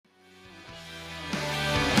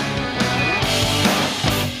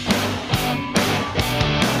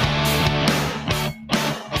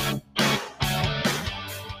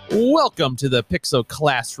Welcome to the Pixel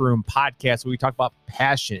Classroom podcast, where we talk about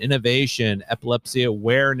passion, innovation, epilepsy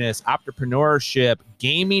awareness, entrepreneurship,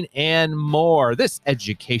 gaming, and more. This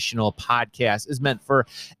educational podcast is meant for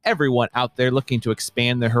everyone out there looking to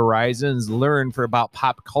expand their horizons, learn about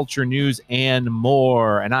pop culture news, and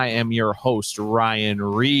more. And I am your host, Ryan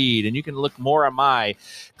Reed. And you can look more on my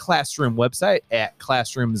classroom website at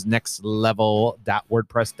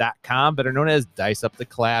classroomsnextlevel.wordpress.com, better known as Dice Up the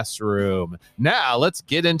Classroom. Now, let's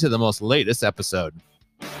get into the most latest episode.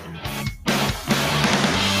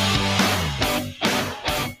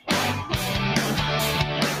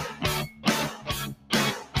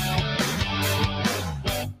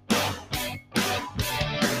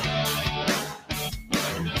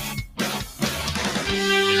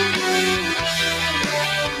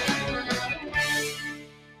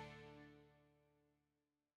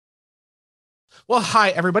 Well, hi,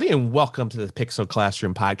 everybody, and welcome to the Pixel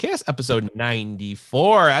Classroom Podcast, episode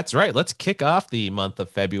 94. That's right. Let's kick off the month of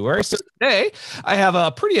February. So today, I have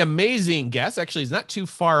a pretty amazing guest. Actually, he's not too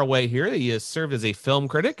far away here. He has served as a film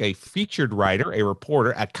critic, a featured writer, a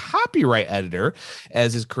reporter, a copyright editor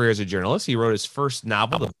as his career as a journalist. He wrote his first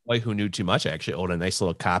novel, The Boy Who Knew Too Much. I actually own a nice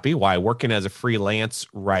little copy while working as a freelance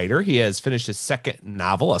writer. He has finished his second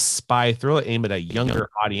novel, a spy thriller aimed at a younger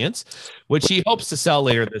audience, which he hopes to sell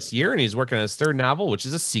later this year. And he's working on his third novel, which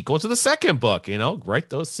is a sequel to the second book. You know, write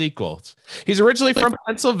those sequels. He's originally from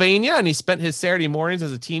Pennsylvania, and he spent his Saturday mornings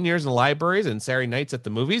as a teen years in libraries and Saturday nights at the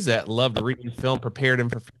movies. That loved reading film prepared him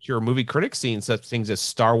for future movie critics, seeing such things as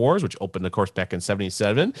Star Wars, which opened, of course, back in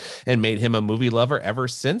 1977, and made him a movie lover ever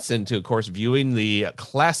since. And to, of course, viewing the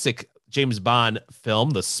classic James Bond film,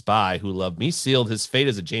 The Spy Who Loved Me, sealed his fate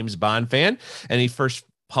as a James Bond fan. And he first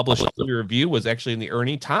published movie review was actually in the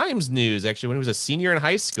Ernie Times News, actually when he was a senior in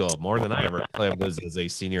high school, more than I ever was as a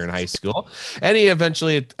senior in high school. And he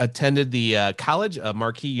eventually attended the college of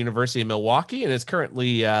Marquette University in Milwaukee, and is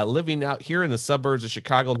currently living out here in the suburbs of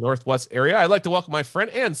Chicago Northwest area. I'd like to welcome my friend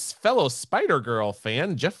and fellow Spider-Girl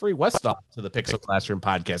fan, Jeffrey Westhoff, to the Pixel Classroom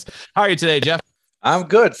podcast. How are you today, Jeff? I'm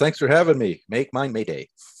good. Thanks for having me. Make mine Mayday.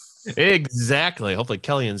 Exactly. Hopefully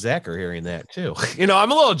Kelly and Zach are hearing that too. You know,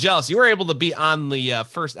 I'm a little jealous. You were able to be on the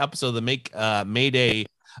first episode of the Mayday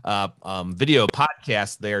video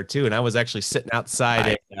podcast there too, and I was actually sitting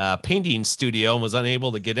outside a painting studio and was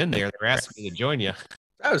unable to get in there. They were asking me to join you.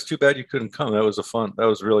 That was too bad you couldn't come. That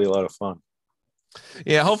was really a lot of fun.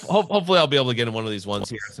 Yeah, hopefully I'll be able to get in one of these ones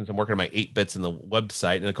here, since I'm working on my 8 bits in the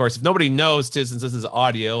website. And of course, if nobody knows too, since this is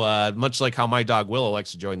audio, much like how my dog Willow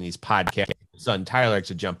likes to join these podcasts, his son Tyler likes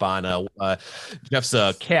to jump on. Jeff's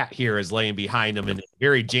cat here is laying behind him in a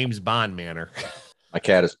very James Bond manner. My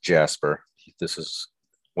cat is Jasper.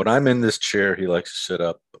 When I'm in this chair, he likes to sit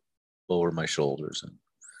up over my shoulders and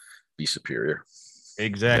be superior.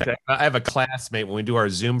 Exactly. I have a classmate, when we do our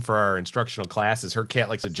Zoom for our instructional classes, her cat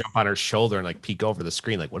likes to jump on her shoulder and like peek over the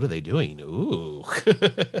screen. Like, what are they doing? Ooh.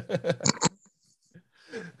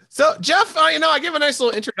 So, Jeff, I give a nice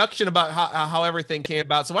little introduction about how everything came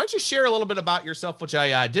about. So why don't you share a little bit about yourself, which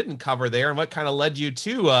I didn't cover there, and what kind of led you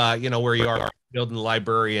to, where you are building the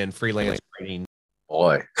library and freelance writing?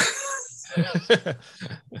 Boy.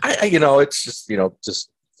 It's just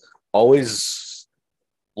always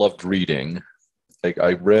loved reading. Like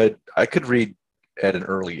I could read at an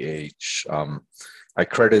early age. I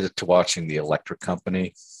credit it to watching The Electric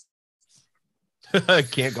Company.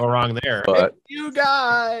 Can't go wrong there. But hey, you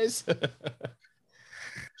guys.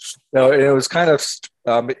 No, it was kind of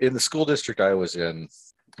in the school district I was in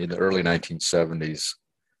the early 1970s.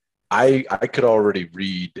 I could already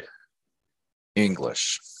read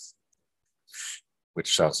English,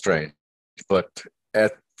 which sounds strange, but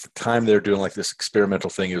at the time they were doing like this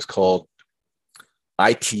experimental thing. It was called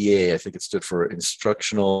ITA, I think it stood for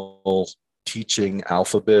Instructional Teaching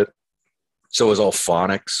Alphabet. So it was all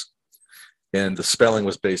phonics, and the spelling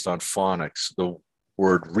was based on phonics. The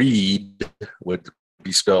word read would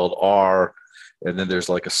be spelled R, and then there's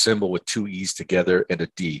like a symbol with 2 E's together and a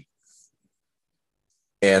D.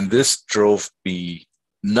 And this drove me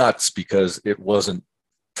nuts because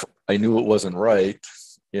I knew it wasn't right.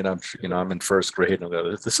 And I'm in first grade, and I'm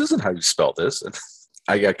like, this isn't how you spell this. And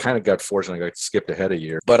I kind of got fortunate. I got skipped ahead a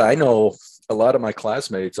year. But I know a lot of my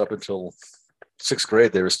classmates up until 6th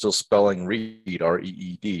grade, they were still spelling read,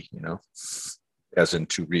 R-E-E-D, as in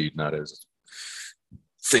to read, not as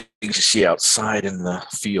things you see outside in the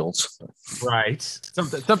fields. Right.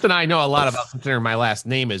 Something I know a lot about, considering my last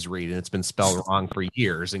name is Reed, and it's been spelled wrong for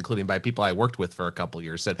years, including by people I worked with for a couple of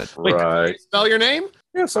years. Said, wait, right. Spell your name?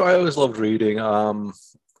 Yeah, so I always loved reading. And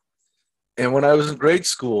when I was in grade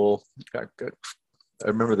school, I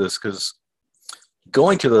remember this because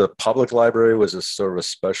going to the public library was a sort of a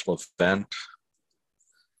special event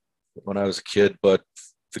when I was a kid, but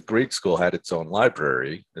the grade school had its own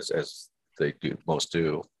library, as they do, most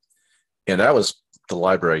do. And that was the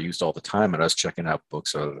library I used all the time. And I was checking out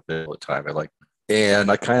books all the time. And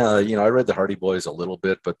I kind of, I read the Hardy Boys a little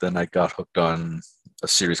bit, but then I got hooked on a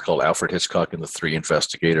series called Alfred Hitchcock and the Three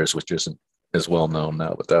Investigators, which isn't as well known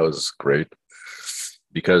now, but that was great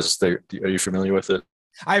because are you familiar with it?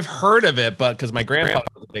 I've heard of it, but because my grandfather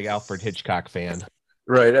was a big Alfred Hitchcock fan.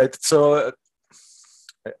 Right. So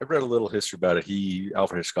I read a little history about it.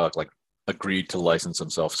 Alfred Hitchcock, agreed to license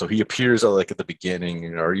himself. So he appears at the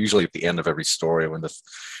beginning or usually at the end of every story when the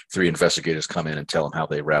three investigators come in and tell him how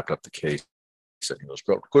they wrapped up the case. And he goes,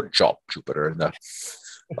 "Good job, Jupiter."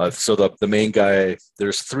 And so the main guy,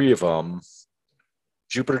 there's three of them.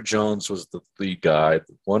 Jupiter Jones was the lead guy.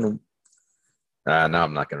 One, now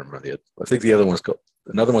I'm not going to remember I think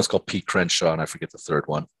another one's called Pete Crenshaw, and I forget the third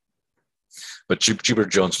one. But Jupiter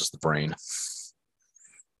Jones was the brain.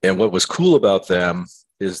 And what was cool about them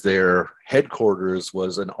is their headquarters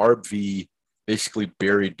was an RV basically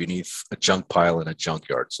buried beneath a junk pile in a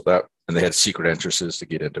junkyard. And they had secret entrances to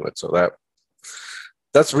get into it. So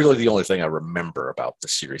that's really the only thing I remember about the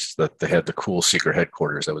series, that they had the cool secret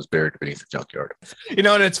headquarters that was buried beneath the junkyard. And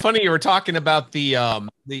it's funny you were talking about the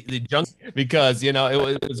junk, because it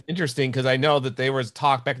was interesting because I know that there was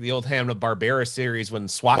talk back in the old Hanna-Barbera series when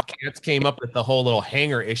SWAT Cats came up with the whole little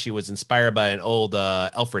hangar issue was inspired by an old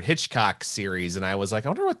Alfred Hitchcock series, and I was like, I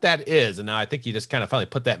wonder what that is, and now I think you just kind of finally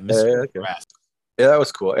put that mystery to rest. Yeah, that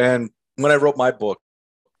was cool. And when I wrote my book,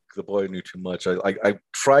 The Boy Who Knew Too Much, I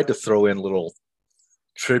tried to throw in little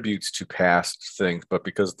tributes to past things, but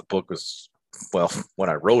because the book was, when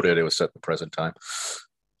I wrote it, it was set in the present time.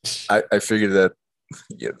 I figured that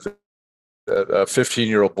a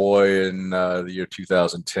 15-year-old boy in the year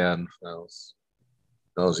 2010, that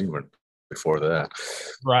was even before that,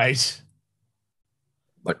 right?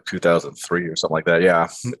 Like 2003 or something like that. Yeah,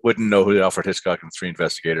 wouldn't know who Alfred Hitchcock and the Three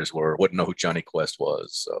Investigators were. Wouldn't know who Johnny Quest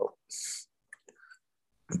was. So.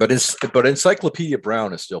 But Encyclopedia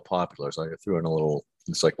Brown is still popular, so I threw in a little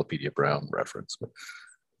Encyclopedia Brown reference.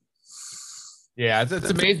 Yeah, it's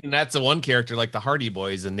amazing. That's the one character like the Hardy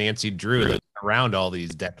Boys and Nancy Drew that's around all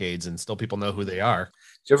these decades, and still people know who they are.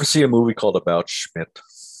 Did you ever see a movie called About Schmidt?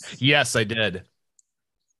 Yes, I did.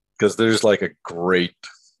 Because there's a great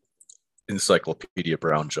Encyclopedia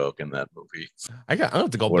Brown joke in that movie. I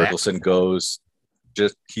have to go where back. Nicholson goes,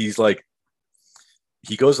 he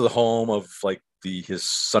goes to the home of his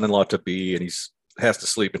son-in-law to be, and has to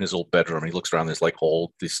sleep in his old bedroom. He looks around, there's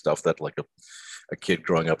this stuff that a kid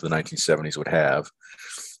growing up in the 1970s would have,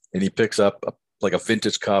 and he picks up a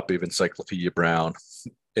vintage copy of Encyclopedia Brown,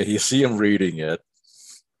 and you see him reading it,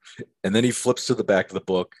 and then he flips to the back of the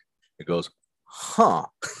book and goes, "Huh."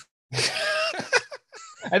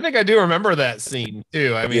 I think I do remember that scene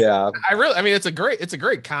too. I mean, yeah, it's a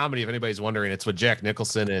great comedy. If anybody's wondering, it's with Jack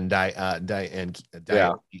Nicholson and and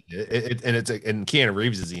Keanu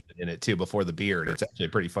Reeves is even in it too before the beard. It's actually a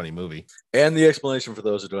pretty funny movie. And the explanation for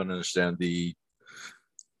those who don't understand, the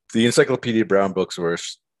Encyclopedia Brown books were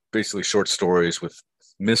basically short stories with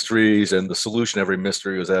mysteries, and the solution to every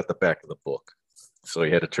mystery was at the back of the book. So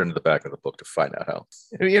he had to turn to the back of the book to find out how.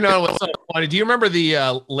 What's so funny? Do you remember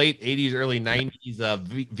the late 80s, early 90s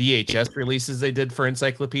VHS releases they did for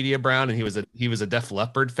Encyclopedia Brown? And he was a Def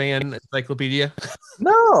Leppard fan, Encyclopedia?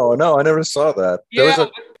 No, I never saw that. There Yeah. was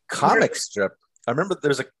a comic strip. I remember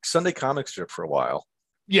there's a Sunday comic strip for a while.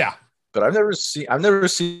 Yeah. But I've never seen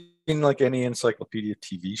any Encyclopedia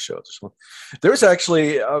TV shows or something. There's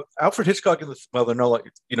actually Alfred Hitchcock they're no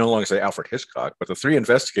longer say Alfred Hitchcock, but the Three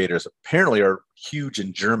Investigators apparently are huge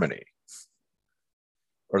in Germany,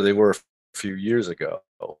 or they were a few years ago.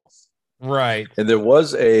 Right. And there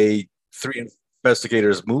was a Three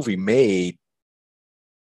Investigators movie made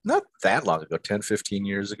not that long ago, 10, 15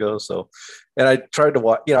 years ago. So, and I tried to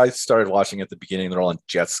watch, I started watching at the beginning. They're all on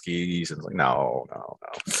jet skis, and no.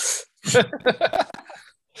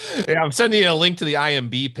 Yeah, I'm sending you a link to the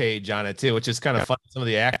IMDb page on it too, which is kind of fun. Some of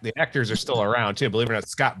the actors are still around too. Believe it or not,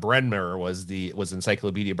 Scott Brenner was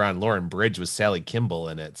Encyclopedia Brown. Lauren Bridge was Sally Kimball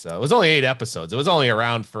in it. So it was only 8 episodes. It was only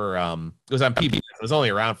around for it was on PBS. It was only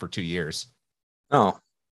around for 2 years. Oh,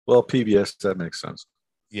 well, PBS, that makes sense.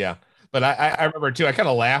 Yeah. But I remember too. I kind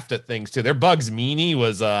of laughed at things too. Their Bugs Meany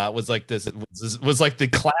was like this. Was like the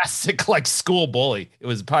classic school bully. It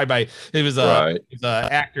was probably it was an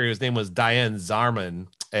actor whose name was Diane Zarman,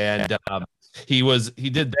 and he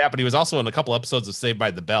did that. But he was also in a couple episodes of Saved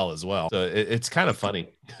by the Bell as well. So it's kind of funny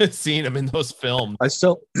seeing him in those films. I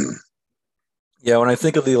still, yeah. When I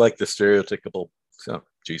think of the stereotypical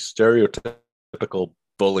typical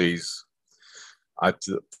bullies,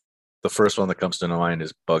 the first one that comes to mind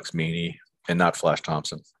is Bugs Meany, and not Flash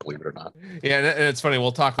Thompson, believe it or not. Yeah, and it's funny.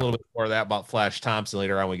 We'll talk a little bit more of that about Flash Thompson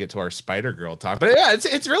later on when we get to our Spider Girl talk. But yeah,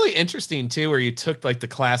 it's really interesting too, where you took like the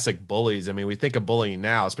classic bullies. I mean, we think of bullying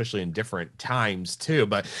now, especially in different times too.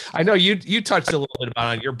 But I know you touched a little bit about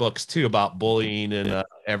on your books too about bullying and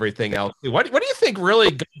everything else. What do you think really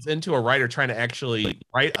goes into a writer trying to actually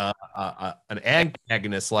write an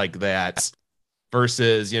antagonist like that?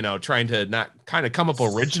 Versus, trying to not kind of come up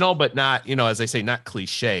original, but not, as they say, not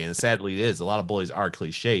cliche. And sadly, it is. A lot of bullies are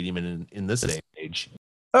cliched, even in this day and age.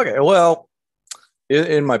 Okay, well,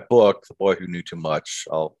 in my book, The Boy Who Knew Too Much,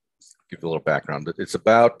 I'll give you a little background. It's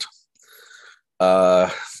about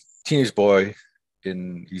a teenage boy.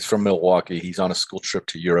 He's from Milwaukee. He's on a school trip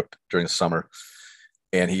to Europe during the summer,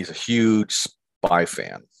 and he's a huge spy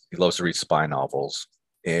fan. He loves to read spy novels.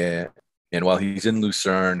 And while he's in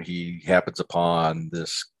Lucerne, he happens upon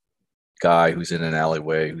this guy who's in an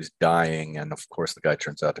alleyway who's dying. And of course, the guy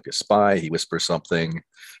turns out to be a spy. He whispers something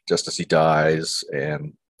just as he dies.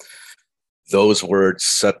 And those words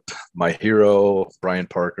set my hero, Brian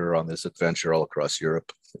Parker, on this adventure all across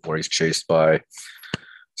Europe, where he's chased by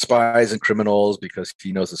spies and criminals because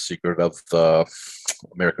he knows the secret of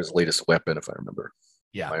America's latest weapon, if I remember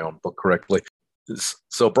my own book correctly.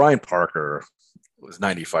 So Brian Parker was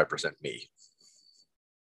 95% me.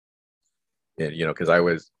 And, because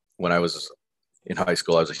when I was in high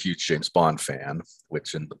school, I was a huge James Bond fan,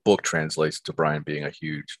 which in the book translates to Brian being a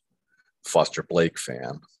huge Foster Blake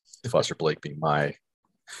fan, Foster Blake being my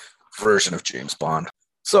version of James Bond.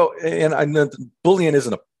 So, and I know bullying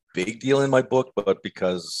isn't a big deal in my book, but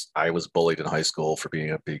because I was bullied in high school for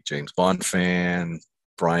being a big James Bond fan,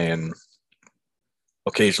 Brian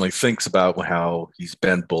occasionally thinks about how he's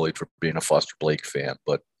been bullied for being a Foster Blake fan,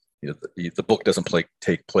 but the book doesn't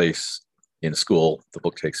take place in school. The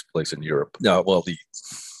book takes place in Europe. No, well,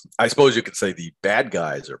 I suppose you could say the bad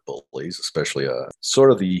guys are bullies, especially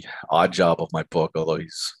sort of the odd job of my book, although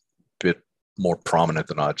he's a bit more prominent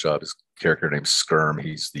than odd job. His character named Skirm.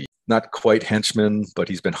 He's the not quite henchman, but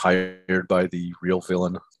he's been hired by the real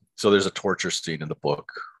villain. So there's a torture scene in the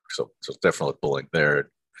book. So definitely bullying there.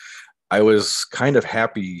 I was kind of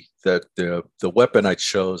happy that the weapon I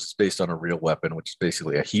chose is based on a real weapon, which is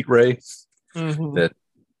basically a heat ray that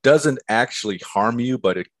doesn't actually harm you,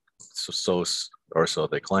 but so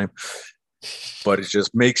they claim. But it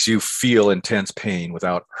just makes you feel intense pain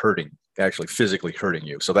without actually physically hurting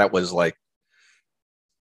you. So that was like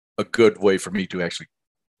a good way for me to actually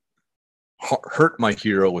hurt my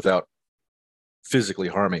hero without physically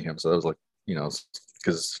harming him. So that was like,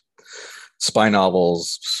 because spy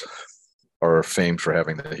novels are famed for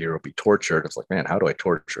having the hero be tortured. It's like, man, how do I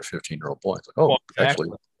torture a 15-year-old boy? It's like, actually,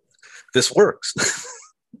 this works.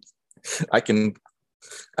 I can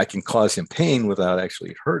cause him pain without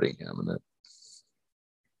actually hurting him. And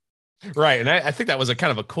Right. And I think that was a kind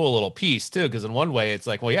of a cool little piece too, because in one way it's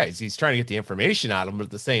like, well, yeah, he's trying to get the information out of him, but at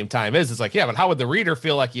the same time it's like, yeah, but how would the reader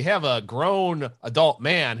feel like you have a grown adult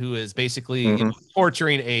man who is basically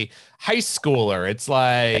torturing a high schooler? It's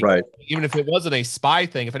like, even if it wasn't a spy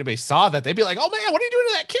thing, if anybody saw that, they'd be like, oh man, what are you doing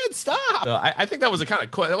to that kid? Stop. So I think that was a kind of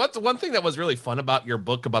cool. That's one thing that was really fun about your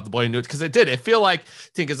book about the boy who knew it, because it feel like,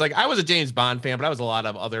 because like I was a James Bond fan, but I was a lot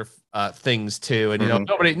of other things too. And,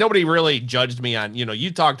 nobody really judged me on, you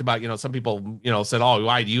talked about, some people, said, oh,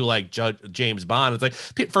 why do you like James Bond? It's like,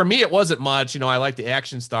 for me, it wasn't much, I like the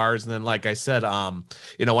action stars. And then, like I said,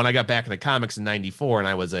 when I got back into comics in 94 and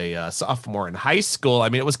I was a sophomore in high school, I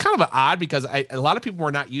mean, it was kind of odd because a lot of people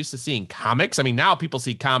were not used to seeing comics. I mean, now people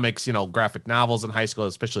see comics, graphic novels in high school,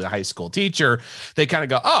 especially a high school teacher. They kind of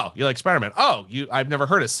go, oh, you like Spider-Man? Oh, I've never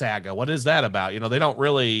heard of Saga. What is that about? They don't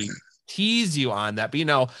really tease you on that.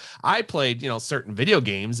 But I played certain video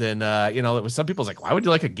games, and it was, some people's like, why would you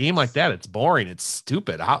like a game like that? It's boring, it's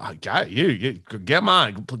stupid. You get them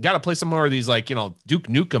on, got to play some more of these like Duke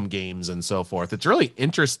Nukem games and so forth. It's really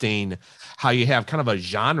interesting how you have kind of a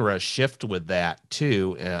genre shift with that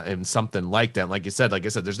too, and something like that. Like I said,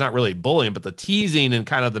 there's not really bullying, but the teasing and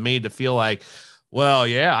kind of the made to feel like, well,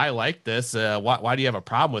 yeah, I like this. Why do you have a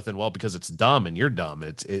problem with it? Well, because it's dumb and you're dumb.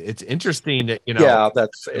 It's interesting that,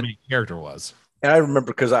 that's the main character was. And I remember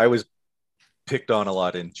because I was picked on a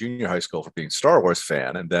lot in junior high school for being a Star Wars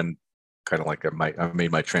fan. And then kind of like I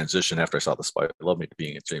made my transition after I saw The Spy Who Loved Me to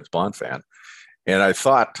being a James Bond fan. And I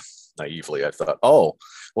thought, naively, oh,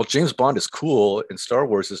 well, James Bond is cool and Star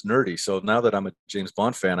Wars is nerdy. So now that I'm a James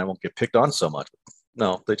Bond fan, I won't get picked on so much.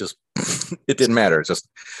 No, they just, it didn't matter. It's just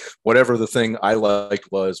whatever the thing I liked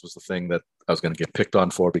was the thing that I was going to get picked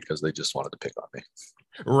on for, because they just wanted to pick on me.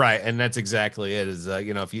 Right, and that's exactly it. Is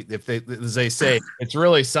if they, as they say, it's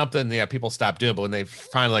really something. Yeah, people stop doing, but when they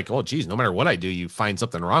find like, oh, geez, no matter what I do, you find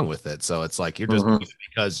something wrong with it. So it's like you're just Mhm. doing it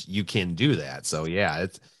because you can do that. So yeah,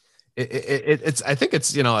 it's I think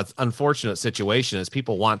it's it's unfortunate situation is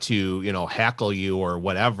people want to hackle you or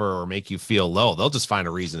whatever or make you feel low. They'll just find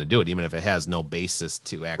a reason to do it, even if it has no basis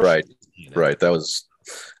to actually. Right, right. That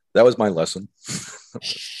was my lesson.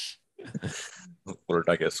 Or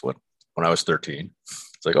I guess when I was 13,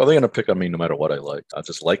 it's like, oh, they're gonna pick on me no matter what I like. I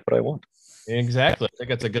just like what I want. Exactly. I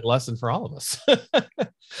think it's a good lesson for all of us.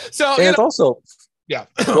 So And it's also, yeah.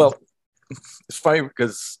 well, it's funny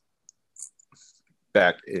because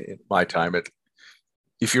back in my time,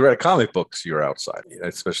 if you read comic books, you're outside,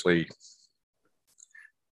 especially.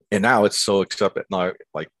 And now it's so accepted. Now,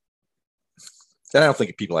 like, and I don't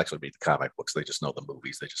think people actually read the comic books; they just know the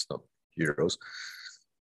movies, they just know heroes.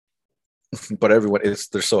 But everyone is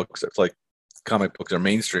they're so it's like comic books are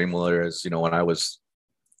mainstream. Whereas when I was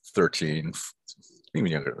 13,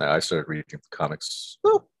 even younger than that, I started reading comics.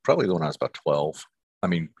 Well, probably when I was about 12. I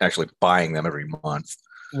mean, actually buying them every month.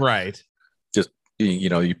 Right. Just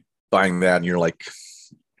you buying that, and you're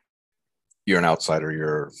an outsider.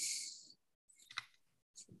 You're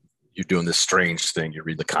doing this strange thing. You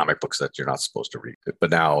read the comic books that you're not supposed to read. But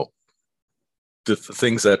now, the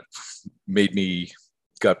things that made me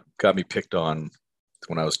got me picked on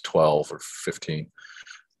when I was 12 or 15,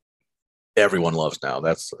 everyone loves now.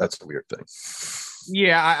 That's a weird thing.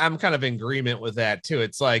 Yeah, I'm kind of in agreement with that too.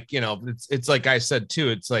 It's like, it's like I said too.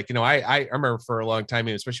 It's like, I remember for a long time,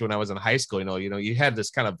 especially when I was in high school, you had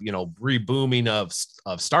this kind of, rebooming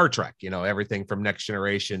of Star Trek, everything from Next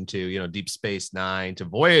Generation to, Deep Space Nine to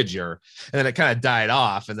Voyager. And then it kind of died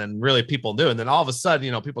off. And then really people knew. And then all of a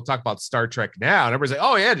sudden, people talk about Star Trek now and everybody's like,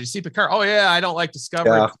 oh yeah, did you see Picard? Oh yeah, I don't like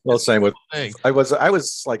Discovery. Yeah, well, same with thing. I was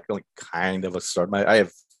like kind of a start. I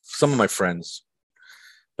have some of my friends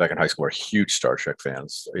back in high school were huge Star Trek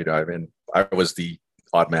fans. I mean, I was the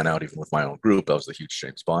odd man out even with my own group. I was the huge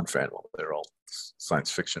James Bond fan. Well, they're all science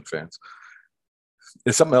fiction fans.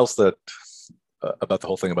 It's something else that about the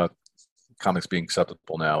whole thing about comics being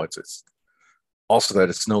acceptable now. It's also that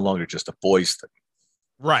it's no longer just a boys thing,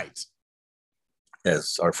 Right.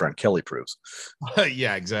 as our friend Kelly proves.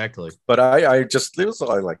 Yeah, exactly. But I just it was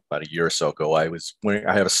like about a year or so ago. I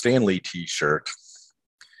had a Stan Lee T-shirt.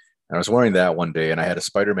 And I was wearing that one day, and I had a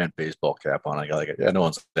Spider-Man baseball cap on. I got like, yeah, no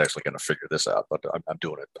one's actually going to figure this out, but I'm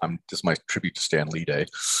doing it. This is my tribute to Stan Lee Day.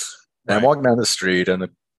 And I'm walking down the street, and a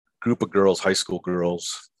group of girls, high school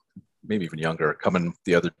girls, maybe even younger, coming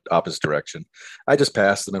the other opposite direction. I just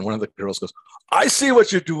passed them, and one of the girls goes, "I see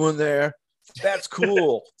what you're doing there. That's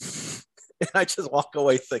cool." And I just walk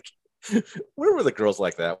away thinking, where were the girls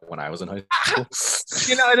like that when I was in high school?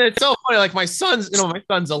 And it's so funny. Like my son's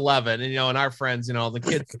 11, and our friends, the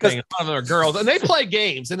kids, a lot of them are girls, and they play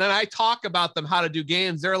games. And then I talk about them how to do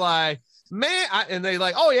games. They're like, man, and they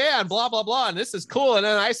like, oh yeah, and blah blah blah, and this is cool. And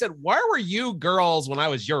then I said, where were you girls when I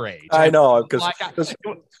was your age? I know, because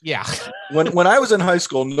yeah, when I was in high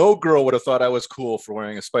school, no girl would have thought I was cool for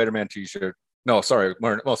wearing a Spider-Man T-shirt. No, sorry,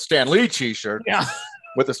 Stan Lee T-shirt. Yeah,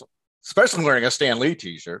 with this. Especially wearing a Stan Lee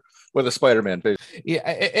T-shirt with a Spider-Man face. Yeah,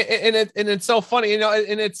 and it's so funny,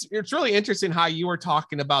 and it's really interesting how you were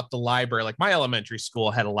talking about the library. Like my elementary school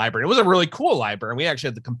had a library. It was a really cool library, and we actually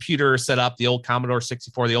had the computer set up, the old Commodore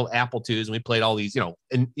 64, the old Apple IIs, and we played all these,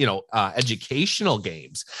 educational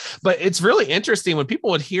games. But it's really interesting when people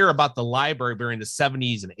would hear about the library during the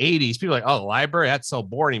 70s and 80s. People are like, oh, the library, that's so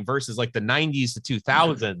boring. Versus like the 90s to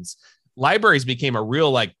 2000s. Libraries became a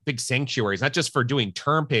real like big sanctuaries, not just for doing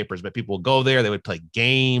term papers, but people would go there. They would play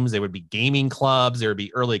games. There would be gaming clubs. There would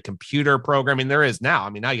be early computer programming. There is now. I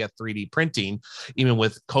mean, now you have 3D printing. Even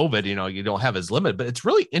with COVID, you don't have as limited. But it's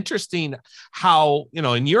really interesting how,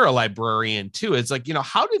 and you're a librarian too. It's like,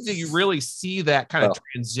 how did you really see that kind of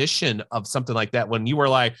transition of something like that when you were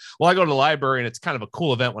like, well, I go to the library and it's kind of a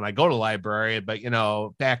cool event when I go to the library. But,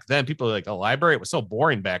 back then people were like, a library, it was so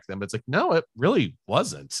boring back then. But it's like, no, it really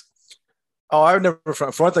wasn't. Oh, I've never.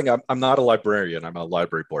 For one thing, I'm not a librarian. I'm a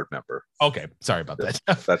library board member. Okay, sorry about that.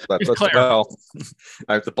 That's well,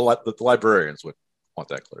 the librarians would want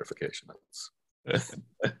that clarification.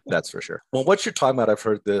 That's for sure. Well, what you're talking about, I've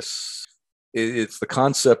heard this. It's the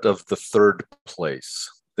concept of the third place.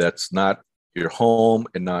 That's not your home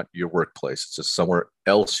and not your workplace. It's just somewhere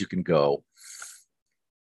else you can go.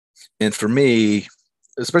 And for me,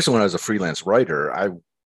 especially when I was a freelance writer,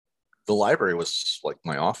 the library was like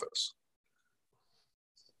my office.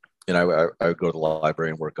 And I would go to the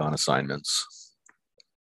library and work on assignments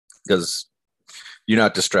because you're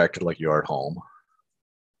not distracted like you are at home,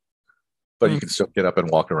 but you can still get up and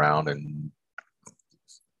walk around and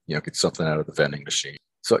get something out of the vending machine.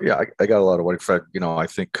 So yeah, I got a lot of what I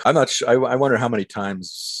think I'm not sure. I wonder how many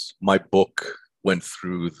times my book went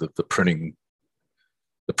through the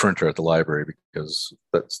printer at the library, because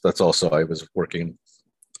that's also, I was working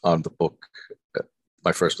on the book.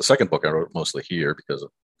 The second book I wrote mostly here because of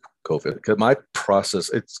COVID. Because my process,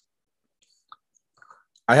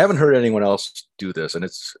 I haven't heard anyone else do this, and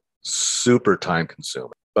it's super time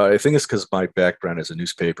consuming. But I think it's because my background as a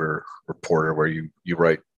newspaper reporter, where you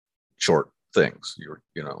write short things.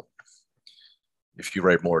 If you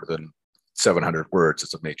write more than 700 words,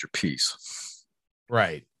 it's a major piece.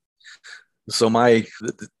 Right. So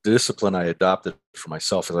the discipline I adopted for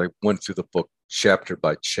myself is I went through the book chapter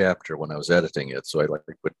by chapter when I was editing it. So I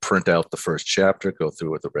would print out the first chapter, go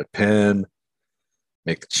through with a red pen,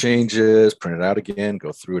 make the changes, print it out again,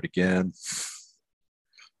 go through it again.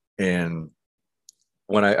 And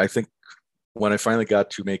when I think when I finally got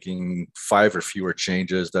to making 5 or fewer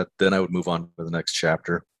changes, then I would move on to the next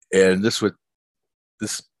chapter. And this was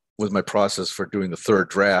my process for doing the third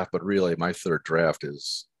draft, but really my third draft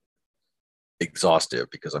is exhaustive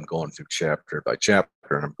because I'm going through chapter by chapter,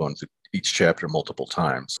 and I'm going through each chapter multiple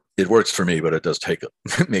times. It works for me, but it does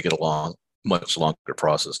make it a much longer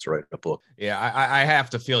process to write a book. Yeah, I have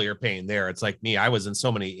to feel your pain there. It's like me. I was in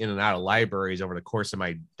so many in and out of libraries over the course of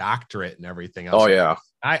my doctorate and everything else. Oh yeah.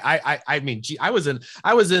 I mean, I was in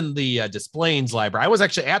the Des library. I was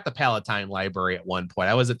actually at the Palatine library at one point.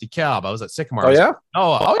 I was at DeKalb. I was at Sycamore. Oh yeah.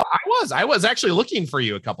 I was actually looking for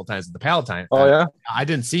you a couple times at the Palatine. Oh yeah. I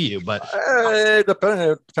didn't see you, but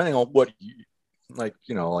depending on what like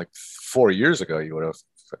 4 years ago you would have.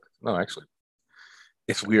 No, actually,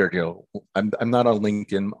 it's weird. I'm not on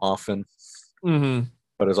LinkedIn often. Mm-hmm.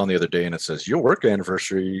 But it was on the other day, and it says your work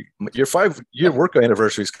anniversary, your 5-year work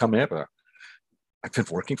anniversary is coming up. I've been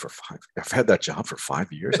working for 5. I've had that job for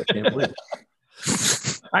 5 years. I can't believe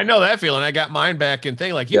it. I know that feeling. I got mine back in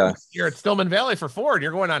thing. Like you're at Stillman Valley for 4, and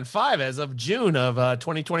you're going on 5 as of June of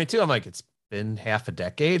 2022. I'm like, it's been half a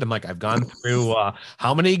decade. I'm like, I've gone through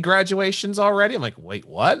how many graduations already? I'm like, wait,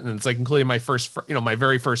 what? And it's like including my my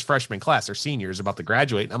very first freshman class or seniors about to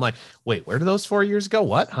graduate. And I'm like, wait, where did those 4 years go?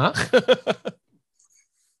 What? Huh?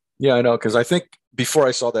 Yeah, I know. Because I think before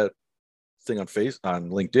I saw that thing on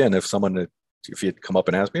LinkedIn, if you had come up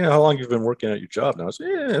and asked me, how long you've been working at your job now, I was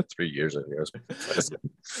 3 years, I guess.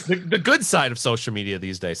 the good side of social media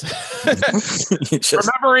these days.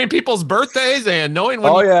 Remembering people's birthdays and knowing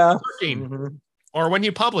when you're working, mm-hmm. or when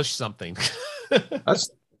you publish something.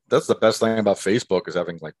 That's the best thing about Facebook, is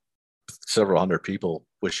having like several hundred people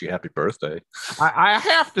wish you happy birthday. I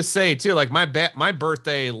have to say too, like my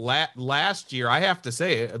birthday last year, I have to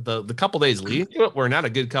say the couple days leading to it were not a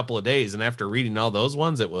good couple of days, and after reading all those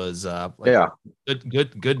ones, it was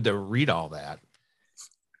good to read all that.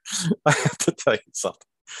 I have to tell you something.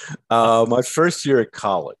 My first year at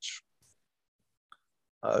college,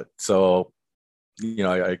 so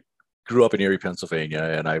I grew up in Erie, Pennsylvania,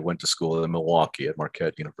 and I went to school in Milwaukee at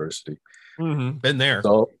Marquette University. Mm-hmm. Been there.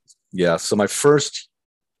 So my first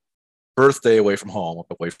birthday away from home,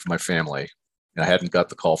 away from my family, and I hadn't got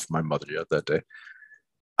the call from my mother yet that day.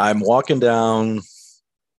 I'm walking down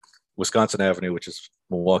Wisconsin Avenue, which is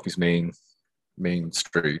Milwaukee's main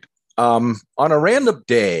street. On a random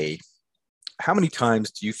day, how many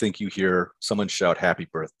times do you think you hear someone shout happy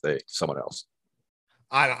birthday to someone else?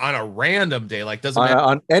 On a random day, like doesn't matter.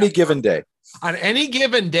 On any given day. On any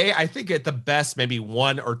given day, I think at the best, maybe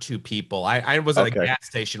 1 or 2 people. I was at a gas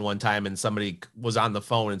station one time and somebody was on the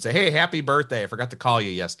phone and say, hey, happy birthday. I forgot to call you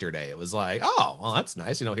yesterday. It was like, oh, well, that's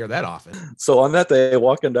nice. You don't hear that often. So on that day,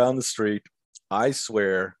 walking down the street, I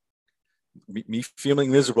swear, me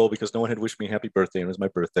feeling miserable because no one had wished me happy birthday, and it was my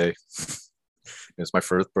birthday. It was my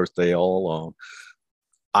first birthday all alone.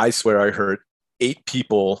 I swear I heard 8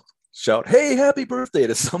 people shout, hey, happy birthday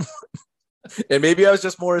to someone. And maybe I was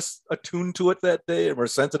just more attuned to it that day and more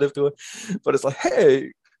sensitive to it. But it's like,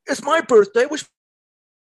 hey, it's my birthday.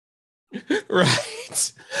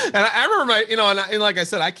 Right. And I remember and like I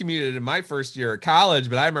said, I commuted in my first year of college,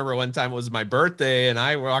 but I remember one time it was my birthday and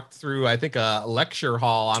I walked through, I think, a lecture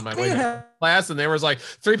hall on my way to class, and there was like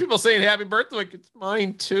 3 people saying happy birthday. Like, it's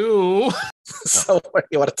mine too. So what do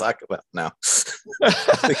you want to talk about now?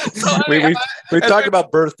 we talk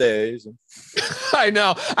about birthdays. I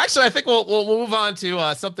know. Actually, I think we'll move on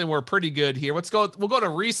to something we're pretty good here. We'll go to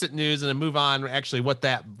recent news and then move on. Actually, what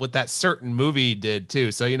that certain movie did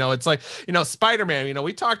too. So it's like Spider-Man Spider-Man,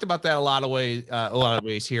 we talked about that a lot of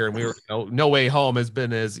ways here, and we were, No Way Home has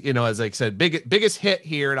been, as I said, biggest hit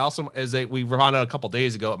here, and also we found out a couple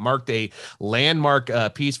days ago, it marked a landmark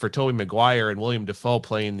piece for Tobey Maguire and William Dafoe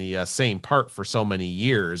playing the same part for so many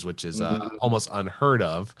years, which is almost unheard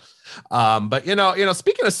of. But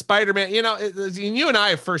speaking of Spider-Man, you and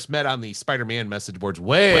I first met on the Spider-Man message boards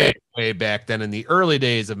way back then in the early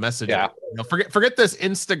days of messaging. Yeah. Forget this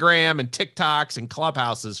Instagram and TikToks and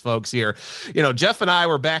Clubhouses, folks. Here, Jeff and I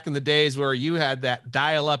were back in the days where you had that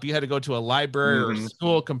dial up. You had to go to a library or a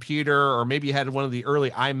school computer, or maybe you had one of the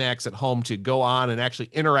early iMacs at home to go on and actually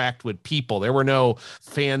interact with people. There were no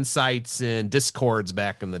fan sites and Discords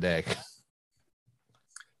back in the day.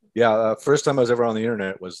 Yeah, first time I was ever on the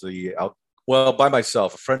internet was by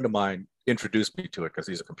myself. A friend of mine introduced me to it because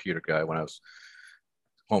he's a computer guy when I was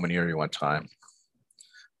home in Erie one time.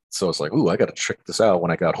 So it's like, ooh, I got to check this out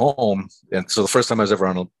when I got home. And so the first time I was ever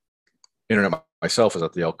on the internet myself was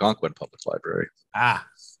at the Algonquin Public Library.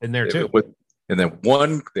 In there too. And then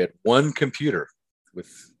they had one computer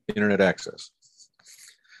with internet access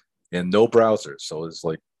and no browsers. So it's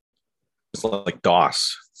like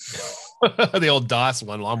DOS. The old DOS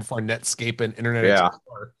one, long before Netscape and Internet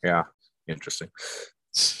Explorer. Yeah. Interesting.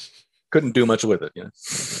 Couldn't do much with it.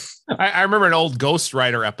 I remember an old Ghost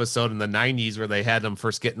Rider episode in the 90s where they had them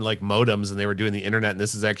first getting like modems and they were doing the internet. And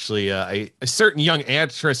this is actually a certain young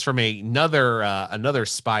actress from another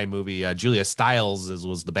spy movie. Julia Stiles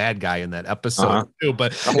was the bad guy in that episode too.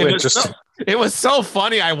 But it was so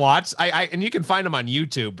funny. I watched, and you can find them on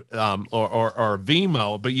YouTube or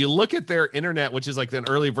Vimeo, but you look at their internet, which is like an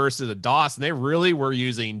early version of DOS, and they really were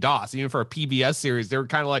using DOS. Even for a PBS series, they were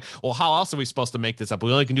kind of like, well, how else are we supposed to make this up?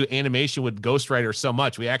 We only can do animation with Ghost Rider so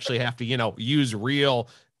much. We actually have to, use real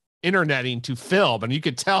interneting to film. And you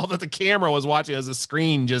could tell that the camera was watching as the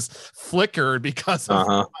screen just flickered because of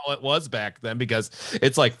how it was back then, because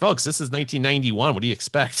it's like, folks, this is 1991. What do you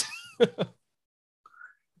expect?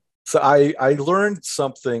 So I learned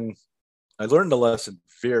something. I learned a lesson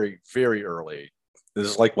very, very early. This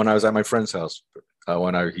is like when I was at my friend's house,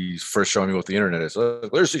 he's first showing me what the internet is.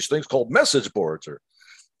 There's these things called message boards, or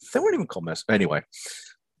they weren't even called message. Anyway,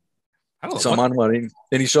 I don't know. So I'm on one,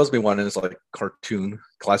 and he shows me one, and it's like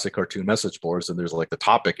classic cartoon message boards. And there's like, the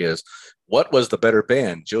topic is, what was the better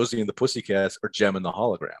band, Josie and the Pussycats or Jem and the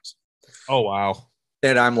Holograms? Oh, wow.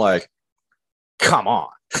 And I'm like, come on.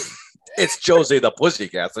 It's Josie and the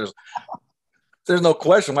Pussycats. There's no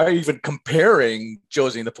question. Why are you even comparing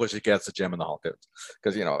Josie and the Pussycats to Jem and the Holograms?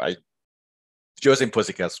 Because, Josie and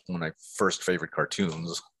Pussycats one of my first favorite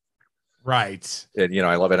cartoons. Right. And,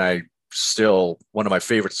 I love it. Still, one of my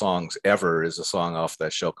favorite songs ever is a song off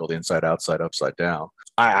that show called Inside Outside Upside Down.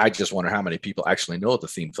 I just wonder how many people actually know the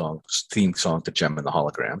theme song to Jem and the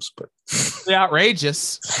Holograms, but the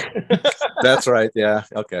outrageous. That's right. Yeah.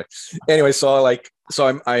 Okay. Anyway,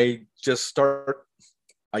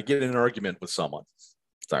 I get in an argument with someone.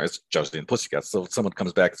 Sorry, it's Josie and Pussycats. So someone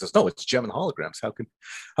comes back and says, no, it's Jem and the Holograms. How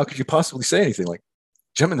could you possibly say anything like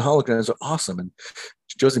Jem and the Holograms are awesome and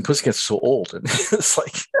Josie and Pussycats are so old? And it's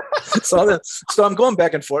like, so I'm going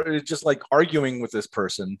back and forth. It's just like arguing with this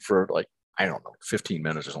person for like, I don't know, 15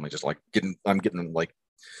 minutes or something. Just like I'm getting like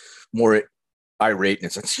more irate, and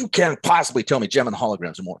it's like, you can't possibly tell me Jem and the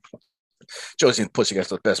Holograms are more important. Josie and the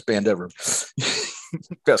Pussycats are the best band ever.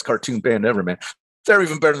 Best cartoon band ever, man. They're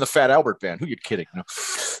even better than the Fat Albert Band. Who are you kidding?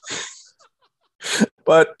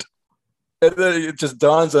 But then it just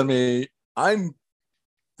dawns on me,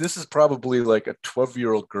 this is probably like a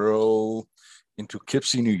 12-year-old girl in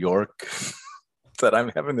Poughkeepsie, New York, that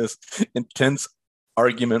I'm having this intense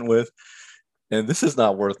argument with, and this is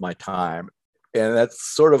not worth my time. And that's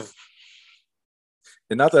sort of,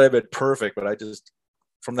 and not that I've been perfect, but I just,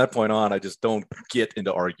 from that point on, I just don't get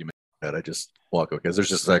into argument. And I just walk away. Because there's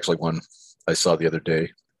just actually one I saw the other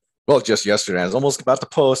day. Well, just yesterday. I was almost about to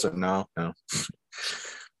post, and no.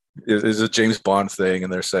 It's a James Bond thing,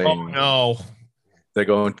 and they're saying, oh, no. They're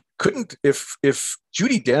going, if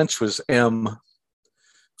Judi Dench was M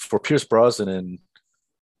for Pierce Brosnan and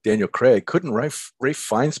Daniel Craig, couldn't Ralph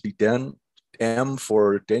Fiennes be M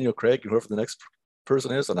for Daniel Craig and whoever the next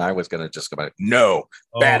person is? And I was going to just go back, no,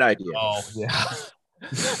 bad idea. Oh, yeah.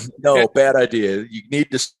 No, bad idea. You need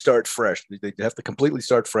to start fresh. They have to completely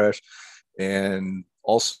start fresh. And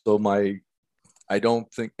also I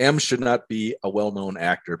don't think M should not be a well-known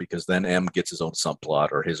actor, because then M gets his own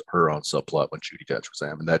subplot or her own subplot when Judi Dench was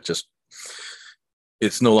M. And that just,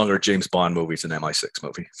 it's no longer a James Bond movie, it's an MI6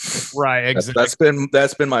 movie. Right, exactly.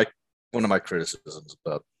 That's been one of my criticisms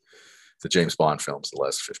about the James Bond films the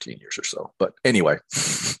last 15 years or so. But anyway,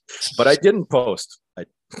 but I didn't post.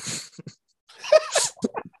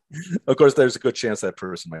 Of course, there's a good chance that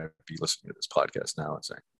person might be listening to this podcast now and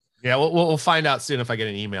saying, Yeah, we'll find out soon if I get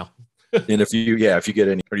an email. and if you get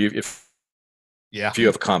any, or if Yeah, you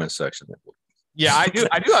have a comment section, yeah, I do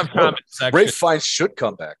have comment section. Ray Fiennes should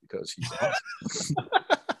come back because he's awesome.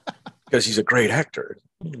 Because he's a great actor.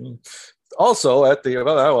 Also,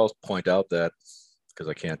 I'll point out that, because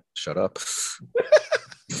I can't shut up,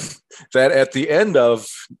 that at the end of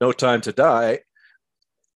No Time to Die,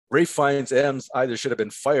 Ray Fiennes M's either should have been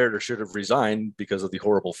fired or should have resigned because of the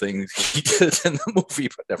horrible things he did in the movie.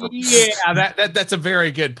 But never. Yeah, that's a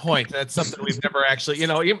very good point. That's something we've never actually,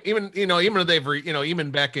 even though they've,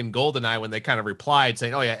 even back in GoldenEye when they kind of replied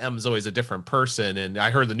saying, "Oh yeah, M's always a different person," and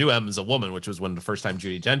I heard the new M is a woman, which was when the first time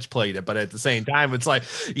Judi Dench played it. But at the same time, it's like,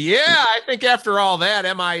 yeah, I think after all that,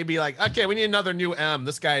 MI would be like, okay, we need another new M.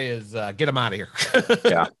 This guy is get him out of here.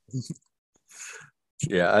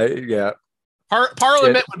 Yeah.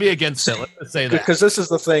 Parliament would be against it. Let's say that, because this is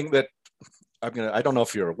the thing that I don't know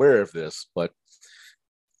if you're aware of this, but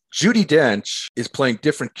Judi Dench is playing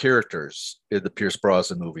different characters in the Pierce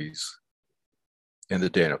Brosnan movies and the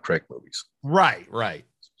Daniel Craig movies. Right.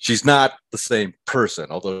 She's not the same person,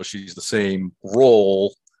 although she's the same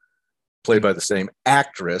role played by the same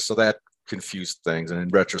actress. So that confused things. And in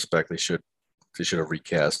retrospect, they should have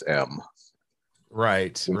recast M.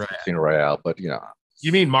 Right. Royale, but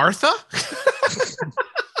You mean Martha?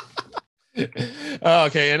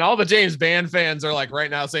 Okay, and all the James Bond fans are like right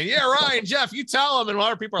now saying, "Yeah, Ryan, Jeff, you tell him." And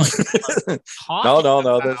other people are like,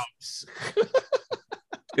 "No,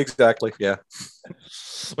 exactly, yeah."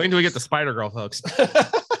 Wait until we get the Spider-Girl, folks.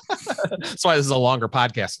 That's why this is a longer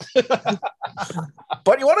podcast.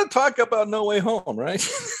 But you want to talk about No Way Home, right?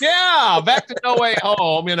 Yeah, back to No Way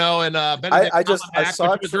Home, and Benedict I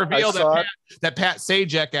saw it. Was revealed that Pat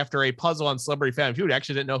Sajak, after a puzzle on Celebrity Family Feud,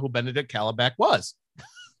 actually didn't know who Benedict Cumberbatch was.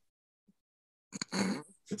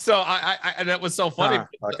 So and it was so funny.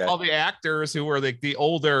 Okay. All the actors who were the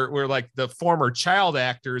older, were like the former child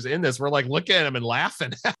actors in this, were like looking at him and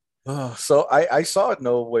laughing. So I saw it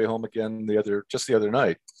No Way Home again the other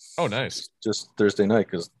night. Oh, nice. Just Thursday night,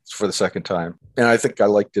 because it's for the second time. And I think I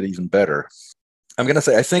liked it even better. I'm going to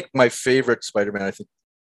say, I think my favorite Spider-Man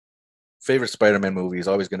movie is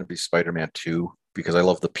always going to be Spider-Man 2, because I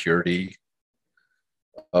love the purity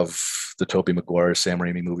of the Tobey Maguire, Sam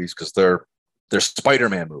Raimi movies, because they're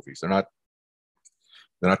Spider-Man movies. They're not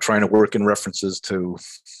trying to work in references to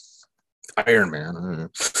Iron Man.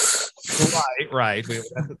 Right.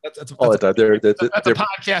 That's a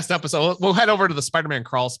podcast episode. We'll head over to the Spider-Man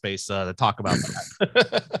crawl space to talk about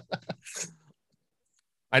that.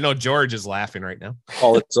 I know George is laughing right now.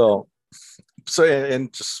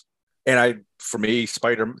 For me,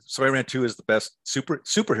 Spider-Man 2 is the best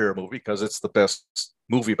superhero movie, because it's the best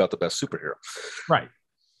movie about the best superhero. Right.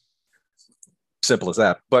 Simple as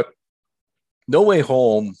that. But No Way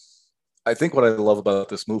Home, I think what I love about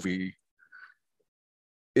this movie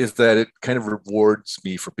is that it kind of rewards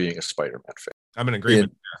me for being a Spider-Man fan. I'm in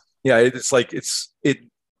agreement. Yeah, it's like it's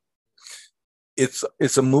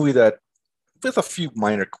a movie that, with a few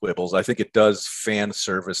minor quibbles, I think it does fan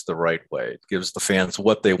service the right way. It gives the fans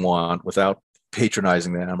what they want without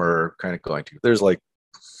patronizing them or kind of going to. There's like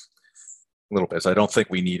little bits. I don't think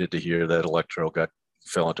we needed to hear that Electro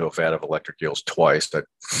fell into a vat of electric eels twice. But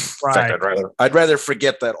right. In fact, I'd rather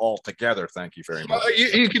forget that altogether. Thank you very much.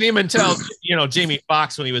 You can even tell, Jamie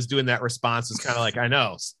Foxx, when he was doing that response, is kind of like, I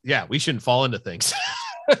know, yeah, we shouldn't fall into things.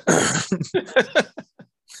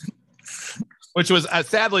 Which was,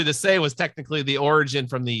 sadly to say, was technically the origin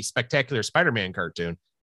from the Spectacular Spider-Man cartoon.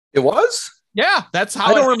 It was? Yeah, that's how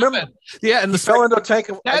I don't remember. Yeah, and the fell into a tank.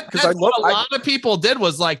 Because a lot of people did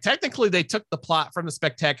was like, technically they took the plot from the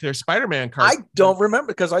Spectacular Spider-Man cartoon. I don't remember,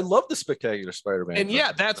 because I love the Spectacular Spider-Man. And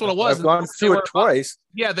yeah, that's what it was. I've gone through it twice.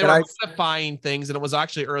 Yeah, they were modifying things, and it was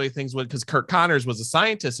actually early things because Kirk Connors was a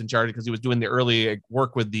scientist in charge, because he was doing the early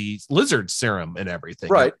work with the lizard serum and everything.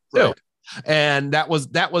 Right. And that was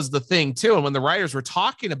the thing too. And when the writers were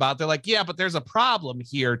talking about, they're like, yeah, but there's a problem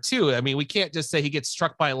here too. I mean, we can't just say he gets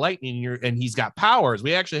struck by lightning and he's got powers.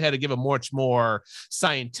 We actually had to give a much more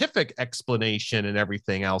scientific explanation and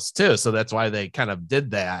everything else too. So that's why they kind of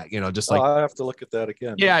did that, just like, I have to look at that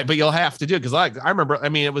again. Yeah, but you'll have to do it, because I remember,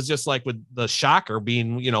 it was just like with the Shocker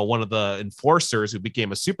being, one of the enforcers who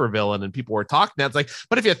became a supervillain, and people were talking. That's like,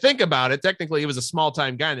 but if you think about it, technically he was a small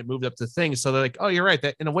time guy that moved up to things. So they're like, oh, you're right.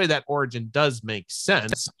 That in a way that origin does make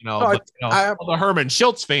sense, all the Herman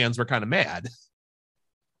Schultz fans were kind of mad.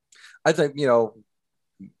 I think, getting a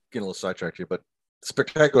little sidetracked here, but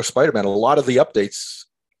Spectacular Spider-Man, a lot of the updates,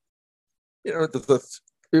 it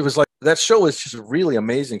was like that show is just really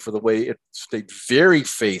amazing for the way it stayed very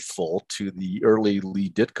faithful to the early Lee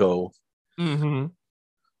Ditko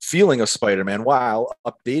feeling of Spider-Man while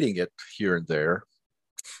updating it here and there.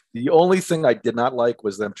 The only thing I did not like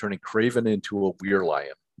was them turning Kraven into a Weir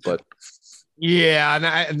Lion, but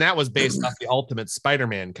yeah, and that was based off the Ultimate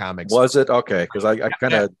Spider-Man comics. Was it? Okay, because I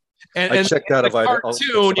kind of I checked out of the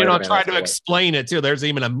cartoon, tried to explain it too. There's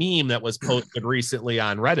even a meme that was posted recently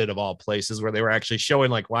on Reddit of all places where they were actually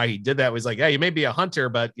showing like why he did that. It was like, yeah, you may be a hunter,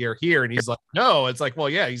 but you're here. And he's like, no, it's like, well,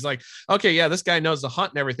 yeah, he's like, okay, yeah, this guy knows the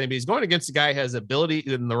hunt and everything, but he's going against a guy who has ability.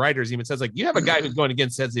 And the writers even says like, you have a guy who's going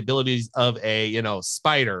against has the abilities of a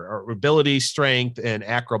spider, or ability, strength, and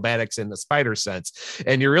acrobatics in the spider sense.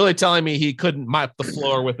 And you're really telling me he couldn't mop the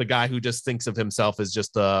floor with a guy who just thinks of himself as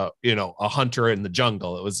just a hunter in the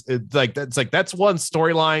jungle. That's one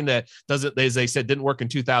storyline that doesn't, as they said, didn't work in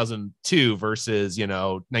 2002 versus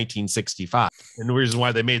 1965, and the reason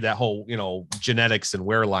why they made that whole genetics and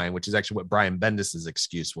wear line, which is actually what Brian Bendis's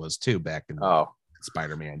excuse was too back in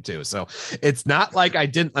Spider-Man 2. So it's not like I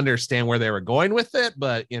didn't understand where they were going with it,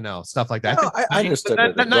 but stuff like that. No, I understood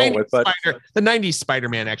the 90s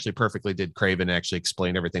Spider-Man actually perfectly did Kraven actually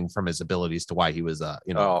explain everything from his abilities to why he was I'd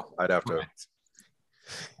have to.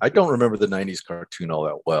 I don't remember the 90s cartoon all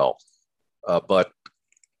that well. But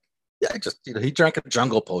yeah, he drank a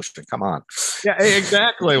jungle potion. Come on. Yeah,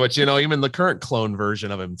 exactly. Which, even the current clone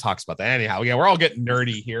version of him talks about that. Anyhow, yeah, we're all getting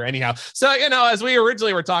nerdy here. Anyhow, so, as we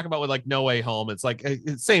originally were talking about with like No Way Home, it's like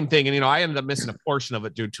it's same thing. And, I ended up missing a portion of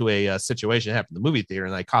it due to a situation that happened in the movie theater,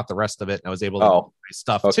 and I caught the rest of it and I was able to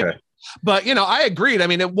stuff too. But I agreed. I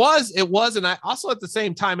mean, it was, and I also at the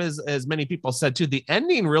same time as many people said too, the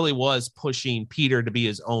ending really was pushing Peter to be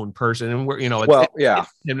his own person. And we're,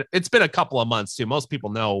 it's been a couple of months too. Most people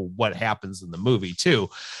know what happens in the movie too,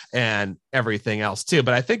 and everything else too.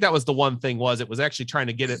 But I think that was the one thing it was actually trying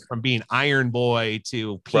to get it from being Iron Boy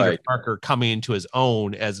to Peter Parker coming into his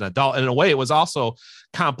own as an adult. And in a way, it was also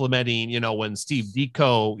complimenting, when Steve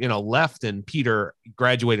Ditko, left and Peter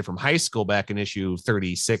graduated from high school back in issue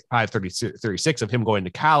 36 of him going to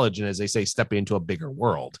college, and as they say, stepping into a bigger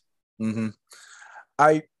world. Because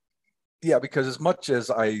as much as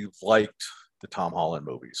I liked the Tom Holland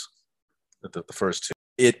movies, the first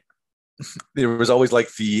two, there was always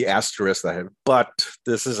like the asterisk that but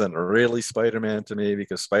this isn't really Spider-Man to me,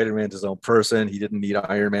 because Spider-Man's his own person. He didn't need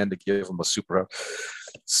Iron Man to give him a super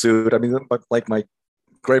suit. I mean, but like my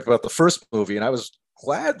gripe about the first movie, and I was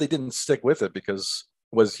glad they didn't stick with it, because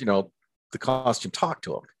the costume talked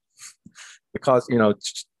to him. Because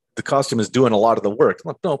the costume is doing a lot of the work.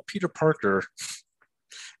 No, Peter Parker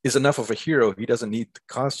is enough of a hero. He doesn't need the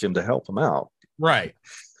costume to help him out. Right.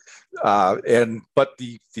 But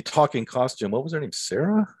the talking costume, what was her name?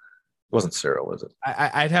 Sarah? It wasn't Sarah, was it?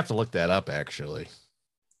 I'd have to look that up actually.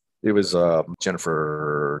 It was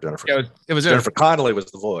Jennifer. Yeah, it was Jennifer Connelly was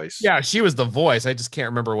the voice. Yeah, she was the voice. I just can't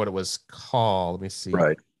remember what it was called. Let me see.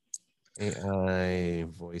 Right. AI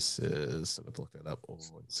voices. Let's look that up.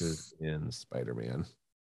 Voices in Spider-Man.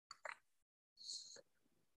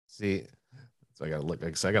 See, so I gotta look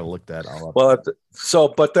that all up. Well,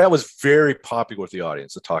 but that was very popular with the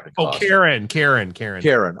audience. The talking. Oh, Karen.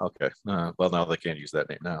 Okay. Well, now they can't use that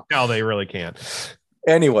name now. No, they really can't.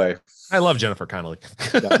 Anyway, I love Jennifer Connelly.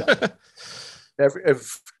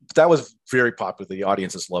 If that was very popular. The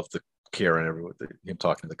audiences loved the Karen. Everyone, him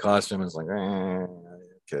talking to the costume. It's like,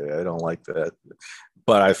 okay, I don't like that.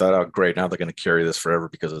 But I thought, oh, great, now they're going to carry this forever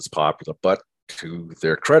because it's popular. But to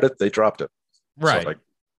their credit, they dropped it. Right. So I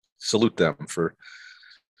salute them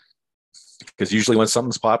because usually when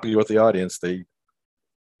something's popular with the audience, they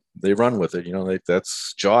run with it.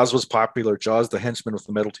 That's Jaws was popular. Jaws, the henchman with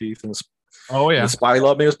the metal teeth, and the Spy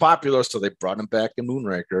Love Me was popular, so they brought him back in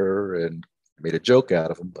Moonraker and made a joke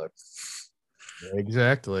out of him. But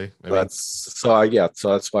exactly. So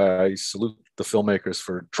that's why I salute the filmmakers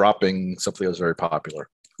for dropping something that was very popular.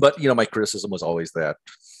 But my criticism was always that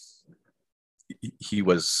he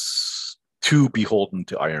was too beholden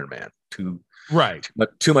to Iron Man, too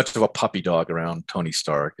much of a puppy dog around Tony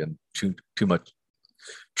Stark, and too much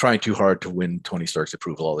trying too hard to win Tony Stark's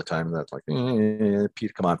approval all the time. And that's like,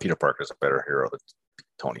 Peter Parker's a better hero than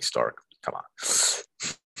Tony Stark. Come on.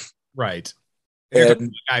 Right. You're a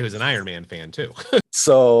guy who's an Iron Man fan too.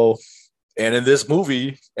 So, and in this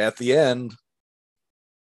movie at the end,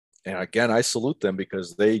 and again, I salute them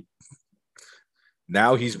because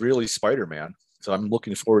now he's really Spider-Man. So I'm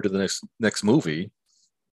looking forward to the next movie.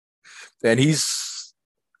 And he's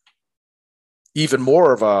even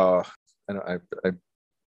more of I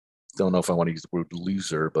don't know if I want to use the word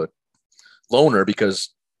loser, but loner,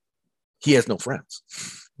 because he has no friends.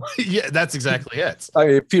 Yeah, that's exactly it. I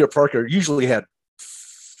mean, Peter Parker usually had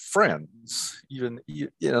friends, even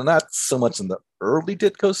not so much in the early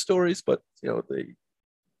Ditko stories, but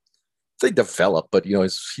they develop. But he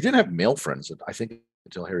didn't have male friends, I think,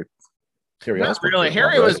 until Harry Not Osborn really. came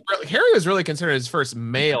along, right? Harry was really considered his first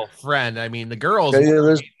male friend. I mean, the girls. Yeah,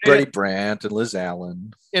 there's Betty Brant and Liz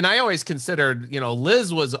Allen. And I always considered,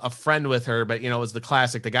 Liz was a friend with her, but it was the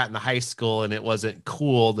classic. They got into high school, and it wasn't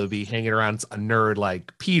cool to be hanging around a nerd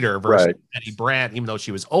like Peter versus Right. Betty Brant, even though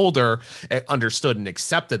she was older, understood and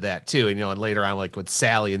accepted that too. And later on, like with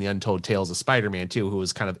Sally and the Untold Tales of Spider-Man too, who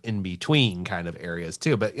was kind of in between kind of areas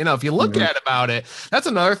too. But if you look at about it, that's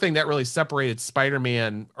another thing that really separated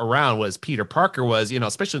Spider-Man around was Peter Parker was,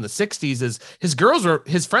 especially in the 60s, is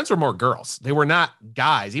his friends were more girls. They were not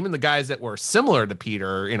guys. Even the guys that were similar to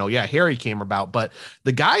Peter, Harry came about, but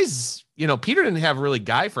the guys, Peter didn't have really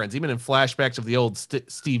guy friends, even in flashbacks of the old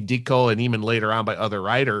Steve Ditko and even later on by other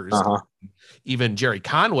writers. Even Jerry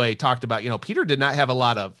Conway talked about, Peter did not have a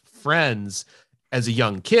lot of friends as a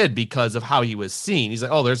young kid because of how he was seen. He's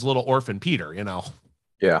like, oh, there's little orphan Peter,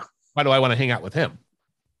 Yeah. Why do I want to hang out with him?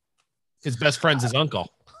 His best friend's his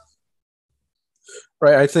uncle.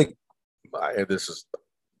 Right. I think this is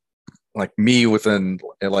like me within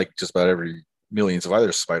like just about every millions of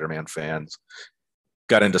other Spider-Man fans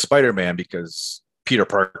got into Spider-Man because Peter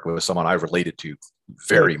Parker was someone I related to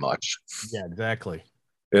very much. Yeah, exactly.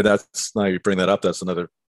 And that's, now you bring that up, that's another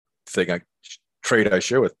trait I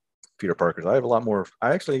share with Peter Parker. I have a lot more.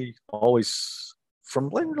 I actually always, from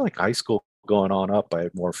like high school going on up, I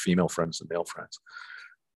have more female friends than male friends.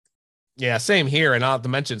 Yeah, same here. And I'll have to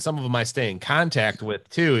mention some of them I stay in contact with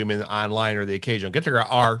too. I mean, online or the occasional get together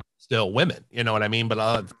are still women. You know what I mean?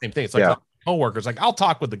 But same thing. It's like coworkers. Like I'll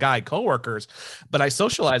talk with the guy coworkers, but I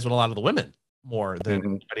socialize with a lot of the women more than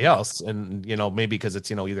anybody else. And maybe because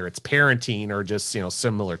it's either it's parenting or just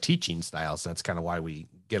similar teaching styles. That's kind of why we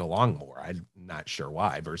get along more. I'm not sure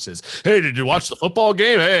why. Versus, hey, did you watch the football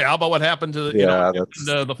game? Hey, how about what happened to the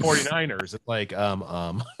 49ers? It's like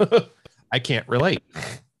I can't relate.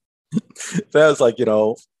 That was like,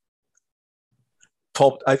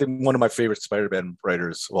 Paul. I think one of my favorite Spider-Man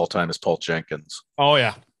writers of all time is Paul Jenkins. Oh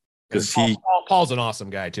yeah, because Paul's an awesome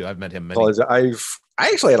guy too. I've met him many. I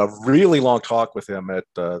actually had a really long talk with him at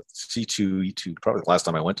C2E2. Probably the last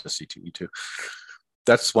time I went to C2E2.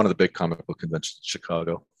 That's one of the big comic book conventions in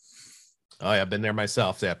Chicago. Oh yeah, I've been there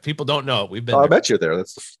myself. Yeah, people don't know it. We've been. I met you there.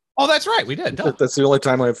 That's right. We did. That's the only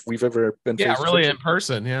time we've ever been. Yeah, really in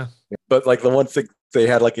person. Yeah. But like the one thing they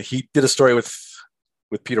had, like he did a story with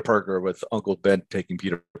Peter Parker, with Uncle Ben taking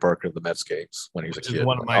Peter Parker to the Mets games when he was a kid.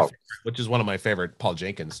 Which is one of my favorite Paul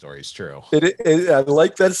Jenkins stories. True. I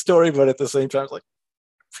like that story, but at the same time, it's like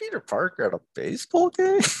Peter Parker at a baseball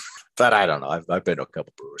game. But I don't know. I've been to a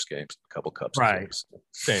couple Brewers games, a couple Cubs games.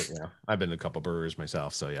 Same, yeah. I've been to a couple Brewers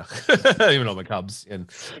myself, so yeah. Even though my Cubs, and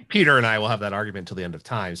Peter and I will have that argument till the end of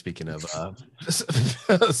time. Speaking of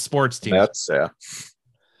sports teams, that's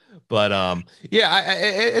But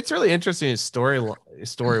it's really interesting story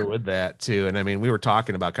with that too. And I mean, we were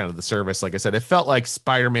talking about kind of the service. Like I said, it felt like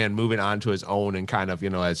Spider-Man moving on to his own and kind of,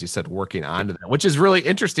 as you said, working on to that, which is really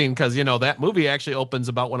interesting because that movie actually opens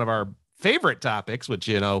about one of our favorite topics, which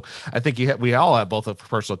I think we all have both a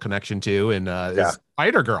personal connection to, and is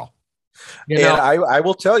Spider-Girl. I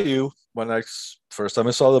will tell you, when first time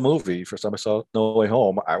I saw the movie, first time I saw No Way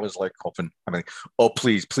Home, I was like hoping, oh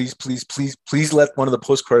please let one of the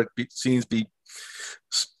post-credit scenes be,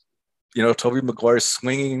 Tobey Maguire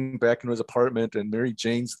swinging back into his apartment and Mary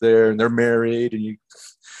Jane's there and they're married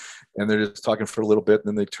and they're just talking for a little bit and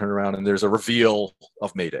then they turn around and there's a reveal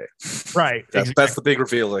of Mayday. Right. That's the big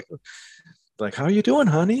reveal. Like, how are you doing,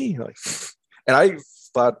 honey? And I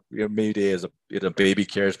thought Mayday is a baby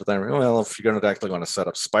carriage, but then if you're going to actually want to set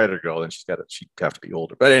up Spider-Girl, then she'd have to be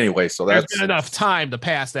older. But anyway, so there's been enough time to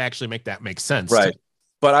pass to actually make that make sense, right? Too.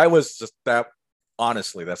 But I was just that.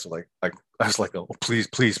 Honestly, that's like I was like, oh please,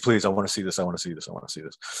 I want to see this. And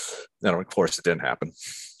of course, it didn't happen.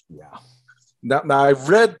 Yeah. Now I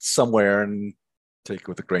read somewhere, and take it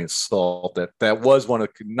with a grain of salt, that was one of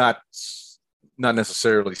not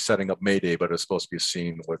necessarily setting up Mayday, but it was supposed to be a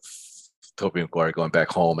scene with Tobey Maguire going back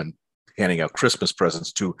home and handing out Christmas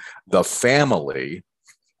presents to the family.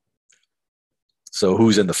 So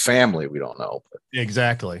who's in the family, we don't know. But.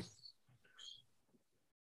 Exactly.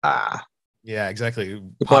 Yeah, exactly.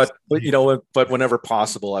 But whenever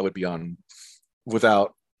possible, I would be on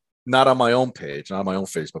not on my own page, not on my own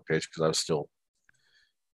Facebook page, because I was still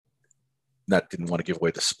didn't want to give away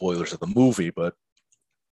the spoilers of the movie, but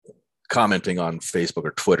commenting on Facebook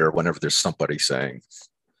or Twitter whenever there's somebody saying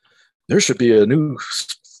there should be a new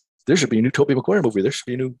there should be a new Tobey Maguire movie. There should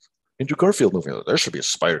be a new Andrew Garfield movie. There should be a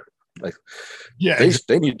Spider. Like, Yeah,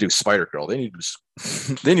 they need to do Spider Girl. They need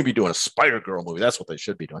to be doing a Spider Girl movie. That's what they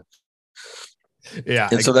should be doing. yeah.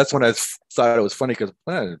 And so that's when I thought it was funny because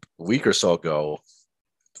a week or so ago,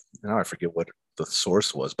 now I forget what the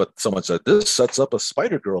source was, but someone said this sets up a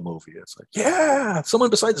Spider Girl movie. It's like, yeah, someone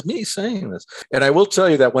besides me saying this. And I will tell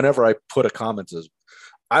you that whenever I put a comment as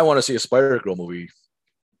I want to see a Spider Girl movie,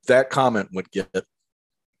 that comment would get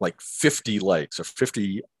like 50 likes or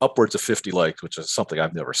upwards of 50 likes, which is something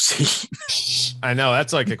I've never seen. I know,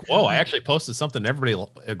 that's like whoa, I actually posted something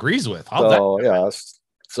everybody agrees with. So I love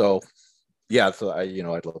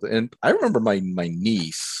it. And I remember my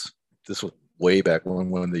niece, this was way back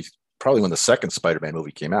when the second Spider-Man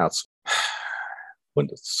movie came out.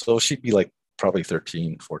 So she'd be like probably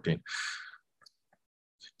 13, 14.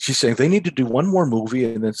 She's saying they need to do one more movie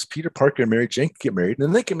and then it's Peter Parker and Mary Jane can get married and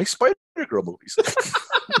then they can make Spider-Girl movies.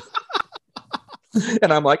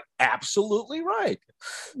 And I'm like, absolutely right.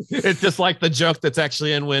 It's just like the joke that's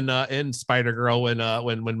actually in Spider-Girl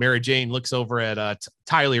when Mary Jane looks over at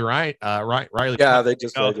Riley. Yeah, they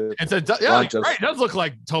just right. It does look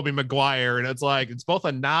like Tobey Maguire, and it's both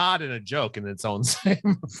a nod and a joke in its own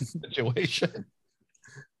same situation.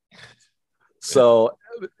 So,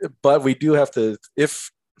 but we do have to,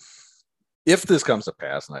 if this comes to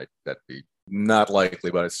pass, and that'd be not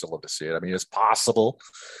likely, but I'd still love to see it. I mean, it's possible.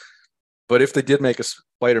 But if they did make a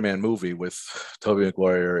Spider-Man movie with Tobey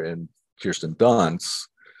Maguire and Kirsten Dunst,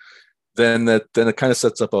 then it kind of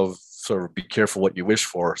sets up a sort of be careful what you wish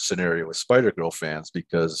for scenario with Spider-Girl fans,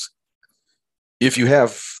 because if you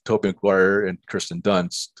have Tobey Maguire and Kirsten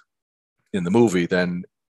Dunst in the movie, then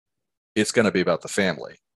it's going to be about the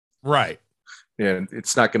family. Right. And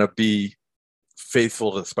it's not going to be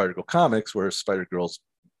faithful to the Spider-Girl comics, where Spider-Girl's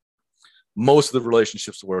most of the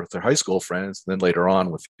relationships were with their high school friends, and then later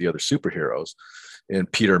on with the other superheroes. And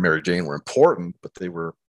Peter and Mary Jane were important, but they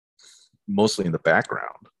were mostly in the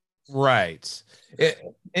background. Right.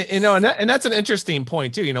 And that's an interesting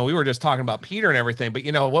point too. We were just talking about Peter and everything, but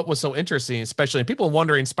what was so interesting, especially people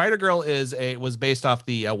wondering, Spider-Girl was based off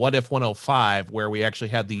the What If 105, where we actually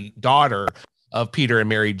had the daughter of Peter and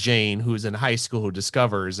Mary Jane, who's in high school, who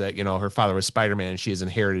discovers that, her father was Spider-Man and she has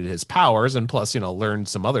inherited his powers, and plus, learned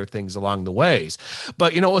some other things along the ways.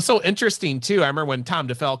 But, it was so interesting too. I remember when Tom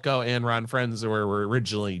DeFalco and Ron Frenz were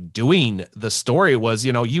originally doing the story was,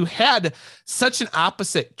 you had such an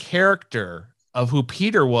opposite character of who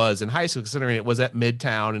Peter was in high school, considering it was at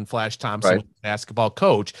Midtown and Flash Thompson was the basketball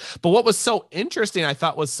coach. But what was so interesting, I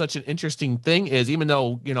thought was such an interesting thing is, even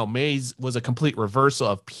though, Mays was a complete reversal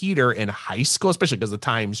of Peter in high school, especially because the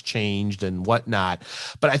times changed and whatnot.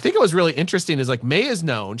 But I think it was really interesting is like May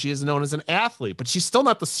she is known as an athlete, but she's still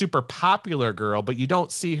not the super popular girl, but you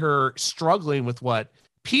don't see her struggling with what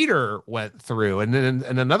Peter went through. And then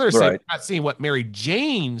another side, not seeing what Mary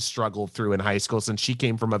Jane struggled through in high school, since she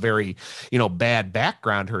came from a very, bad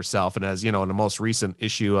background herself. And as in the most recent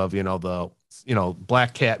issue of, the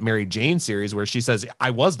Black Cat Mary Jane series, where she says,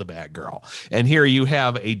 I was the bad girl. And here you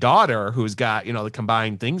have a daughter who's got, the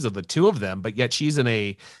combined things of the two of them, but yet she's in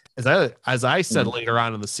a, as I said later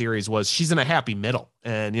on in the series, she's in a happy middle.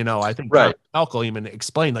 And, I think Malcolm even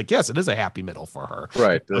explained, like, yes, it is a happy middle for her.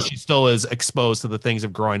 Right. She still is exposed to the things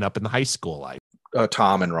of growing up in the high school life.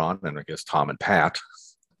 Tom and Ron, and I guess Tom and Pat.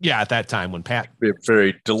 Yeah, at that time when Pat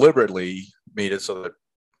very deliberately made it so that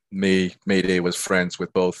Mayday was friends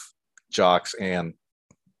with both jocks and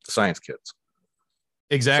science kids.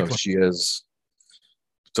 Exactly. So she is.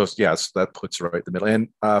 So yes, that puts her right in the middle. And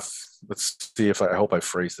let's see if I hope I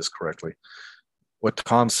phrased this correctly. What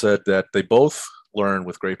Tom said, that they both learn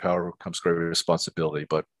with great power comes great responsibility.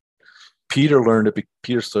 But Peter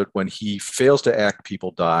said when he fails to act,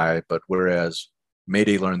 people die. But whereas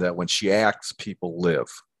Mayday learned that when she acts, people live.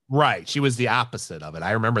 Right. She was the opposite of it.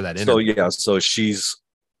 I remember that interview. So she's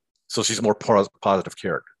more positive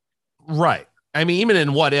character. Right. I mean, even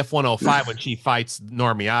in What If 105, when she fights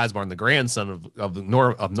Normie Osborn, the grandson of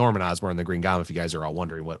Norman Osborn, the Green Goblin, if you guys are all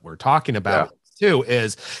wondering what we're talking about, too,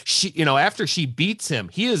 is she, after she beats him,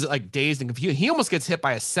 he is like dazed and confused. He almost gets hit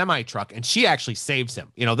by a semi truck, and she actually saves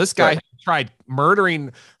him. This guy tried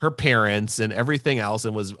murdering her parents and everything else,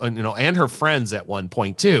 and was, and her friends at one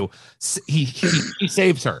point too. He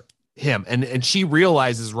saves him, and she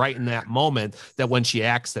realizes right in that moment that when she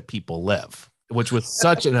acts, that people live, which was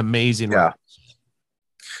such an amazing.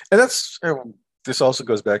 And this also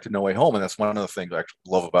goes back to No Way Home, and that's one of the things I actually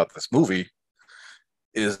love about this movie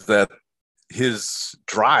is that his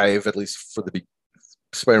drive, at least for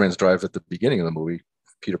Spider-Man's drive at the beginning of the movie,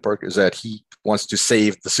 Peter Parker, is that he wants to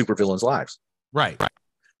save the supervillains' lives. Right.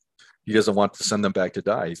 He doesn't want to send them back to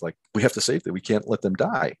die. He's like, we have to save them. We can't let them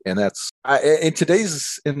die. And that's in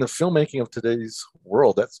the filmmaking of today's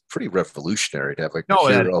world, that's pretty revolutionary to have like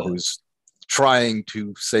a hero who's trying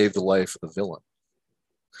to save the life of the villain.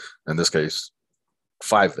 In this case,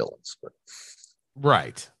 5 villains.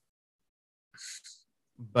 Right.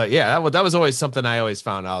 But yeah, that was always something I always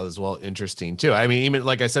found out as well interesting too. I mean, even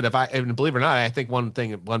like I said, and believe it or not, I think one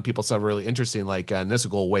people saw really interesting, like, and this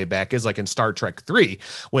will go way back, is like in Star Trek 3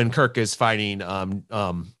 when Kirk is fighting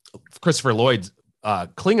Christopher Lloyd's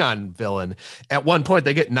Klingon villain. At one point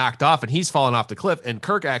they get knocked off and he's falling off the cliff, and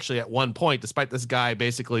Kirk actually at one point, despite this guy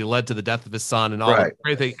basically led to the death of his son and all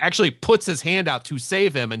everything, actually puts his hand out to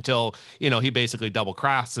save him until he basically double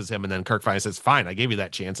crosses him, and then Kirk finally says, fine, I gave you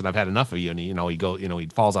that chance and I've had enough of you, and he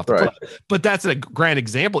falls off the cliff. But that's a grand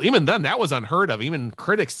example. Even then, that was unheard of. Even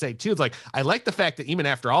critics say too, it's like, I like the fact that even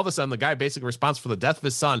after all of a sudden the guy basically responds for the death of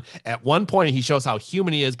his son, at one point he shows how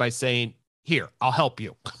human he is by saying, here, I'll help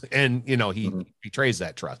you. And, he betrays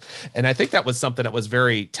that trust. And I think that was something that was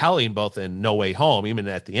very telling, both in No Way Home, even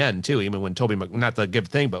at the end too, even when not the good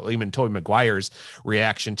thing, but even Tobey Maguire's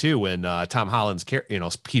reaction too, when Tom Holland's,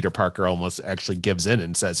 Peter Parker almost actually gives in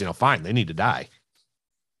and says, fine, they need to die.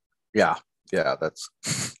 Yeah. Yeah. That's,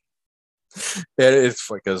 it's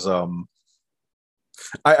because,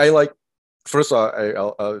 I like, first of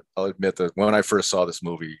all, I'll admit that when I first saw this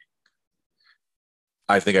movie,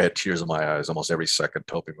 I think I had tears in my eyes almost every second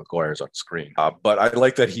Tobey Maguire's on screen. But I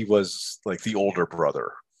like that he was like the older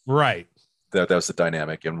brother. Right. That was the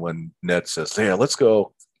dynamic. And when Ned says, hey, let's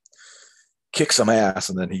go kick some ass.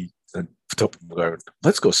 And then Tobey Maguire,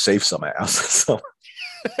 let's go save some ass. So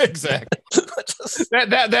exactly.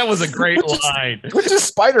 that was a great line. Which is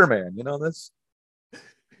Spider-Man, that's.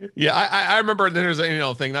 Yeah, I remember there's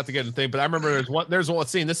a thing, not to get into thing, but I remember there's one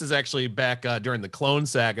scene. This is actually back during the Clone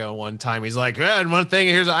Saga. One time he's like, and one thing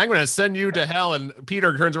here's, I'm going to send you to hell. And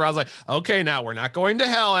Peter turns around, like, okay, now we're not going to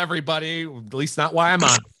hell, everybody. At least not while I'm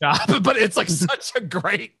on the job. But it's like such a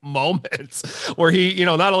great moment where he,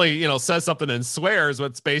 not only says something and swears, but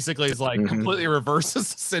it's basically is like completely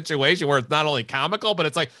reverses the situation where it's not only comical, but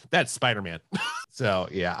it's like, that's Spider-Man. So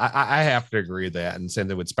yeah, I have to agree with that. And same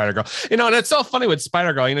thing with Spider-Girl. And it's so funny with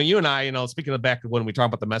Spider-Girl. You and I, speaking of back when we talk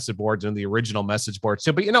about the message boards and the original message boards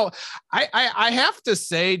too. But I have to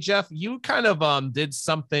say, Jeff, you kind of did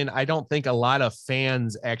something I don't think a lot of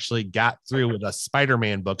fans actually got through with a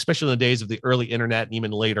Spider-Man book, especially in the days of the early internet and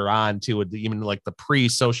even later on too, even like the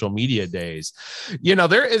pre-social media days.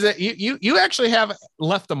 There is you actually have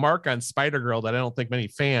left a mark on Spider-Girl that I don't think many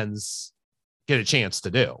fans get a chance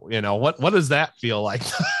to do. What does that feel like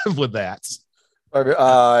with that?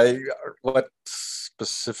 What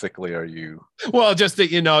specifically are you? Well, just that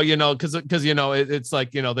because it's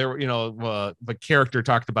like there were the character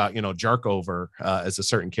talked about Jarkover as a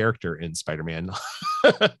certain character in Spider-Man.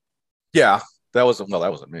 Yeah, that wasn't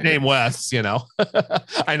me. Name Wes, I know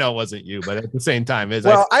it wasn't you, but at the same time,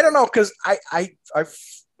 I don't know, because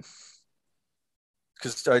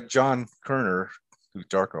because John Kerner, who's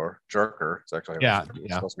Jarker, it's actually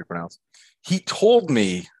supposed to be pronounced. He told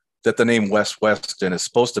me that the name Wes Weston is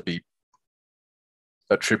supposed to be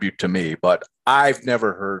a tribute to me, but I've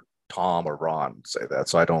never heard Tom or Ron say that,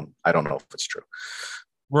 so I don't know if it's true.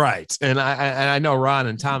 Right, and I know Ron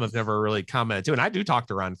and Tom have never really commented too, and I do talk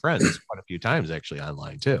to Ron Friends quite a few times actually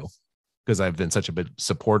online too, because I've been such a big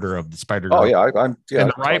supporter of the Spider-Girl. Oh yeah, I'm and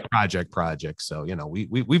the Right project. So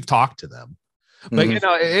we've talked to them. But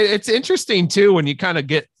it's interesting too when you kind of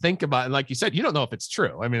think about it. And like you said, you don't know if it's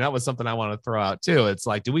true. I mean, that was something I want to throw out too. It's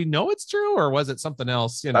like, do we know it's true, or was it something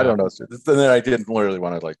else? I don't know. And then I didn't really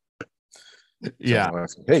want to yeah.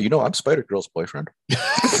 Hey, I'm Spider-Girl's boyfriend.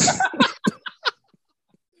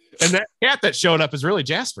 And that cat that showed up is really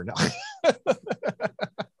Jasper now.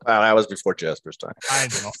 That was before Jasper's time. I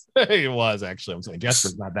know. It was actually. I'm saying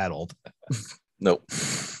Jasper's not that old. Nope.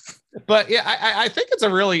 But yeah, I think it's a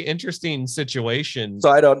really interesting situation. So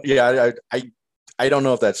I don't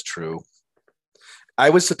know if that's true. I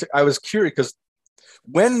was curious because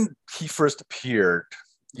when he first appeared,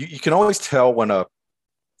 you can always tell when a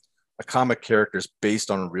comic character is based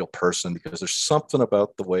on a real person, because there's something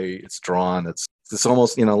about the way it's drawn. It's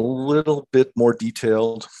almost a little bit more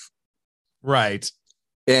detailed. Right.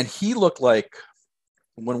 And he looked like,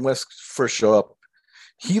 when Wes first showed up,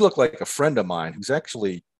 he looked like a friend of mine who's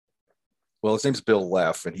actually, well, his name's Bill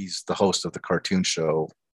Leff, and he's the host of the cartoon show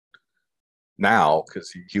now,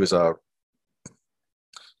 because he was a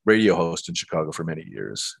radio host in Chicago for many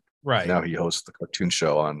years. Right. Now he hosts the cartoon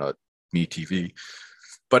show on MeTV.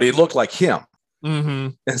 But he looked like him. Mm-hmm.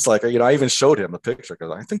 And it's like, I even showed him a picture,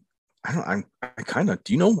 because I think I kind of,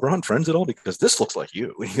 do you know Ron Friends at all? Because this looks like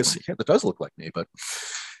you. And he goes, yeah, that does look like me. But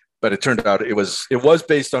it turned out it was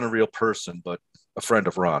based on a real person, but a friend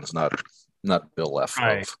of Ron's, not Bill Leff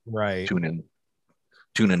of Right.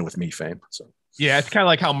 Tune in with me fame. So yeah, it's kind of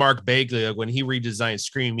like how Mark Bagley, when he redesigned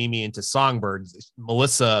Scream Mimi into Songbirds,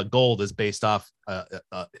 Melissa Gold is based off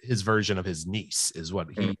his version of his niece, is what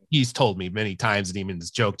he's told me many times, and even his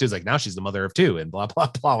joke is like, now she's the mother of two, and blah blah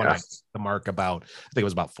blah. When I the Mark about, I think it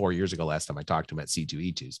was about 4 years ago last time I talked to him at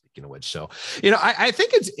C2E2. Speaking of which, so I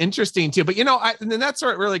think it's interesting too, but and then that's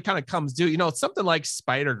where it really kind of comes to something like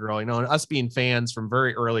Spider Girl, and us being fans from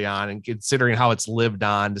very early on, and considering how it's lived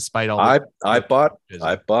on despite all. I bought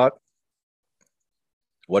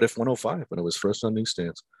What If 105 when it was first on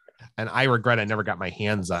newsstands. And I regret I never got my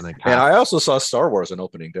hands on it. And I also saw Star Wars on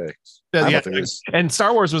opening day. And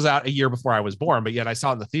Star Wars was out a year before I was born, but yet I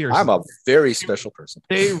saw it in the theaters. I'm a very special person.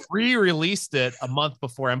 They re-released it a month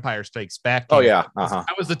before Empire Strikes Back. Oh, yeah. Uh-huh.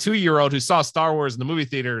 I was the 2-year-old who saw Star Wars in the movie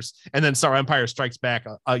theaters and then saw Empire Strikes Back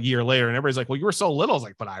a year later. And everybody's like, well, you were so little. I was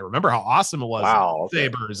like, but I remember how awesome it was. Wow.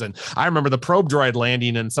 Sabers. And I remember the probe droid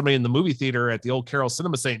landing and somebody in the movie theater at the old Carroll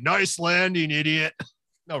Cinema saying, nice landing, idiot.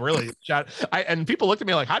 No, really. And people looked at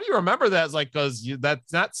me like, how do you remember that? It's like, because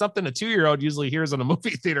that's not something a 2-year-old usually hears in a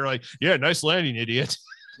movie theater. Like, yeah, nice landing, idiot.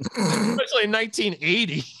 Especially in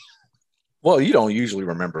 1980. Well, you don't usually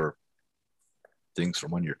remember things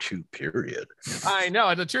from when you're 2, period. I know.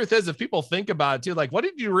 And the truth is, if people think about it too, like, what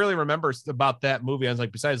did you really remember about that movie? I was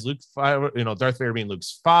like, besides Luke's father, Darth Vader being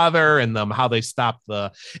Luke's father, and how they stopped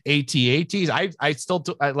the AT-ATs. I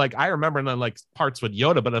remember, and then like parts with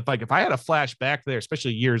Yoda, but if I had a flashback there,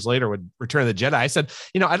 especially years later with Return of the Jedi, I said,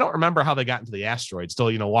 I don't remember how they got into the asteroid.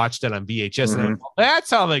 Still, watched it on VHS, and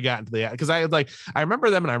that's how they got into the, because I remember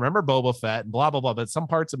them, and I remember Boba Fett and blah blah blah. But some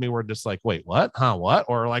parts of me were just like, wait, what? Huh? What?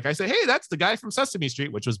 Or like I say, hey, that's the guy from Sesame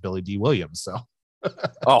Street, which was Billy D. Williams. So,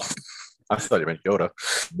 oh, I thought you meant Yoda.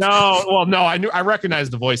 No, I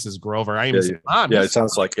recognized the voice as Grover. I even said, Mom, it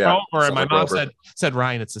sounds like Grover, and my mom said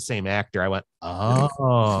Ryan, it's the same actor. I went,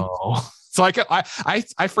 oh. So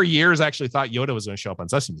I for years actually thought Yoda was going to show up on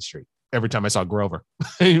Sesame Street every time I saw Grover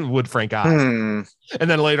with Frank Oz. And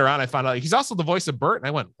then later on, I found out he's also the voice of Bert. And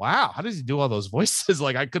I went, wow, how does he do all those voices?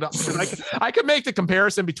 Like I could make the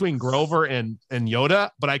comparison between Grover and Yoda,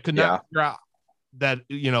 but I could not figure out that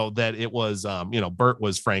it was Bert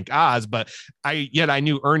was Frank Oz, but I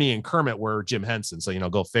knew Ernie and Kermit were Jim Henson, so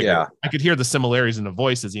go figure. I could hear the similarities in the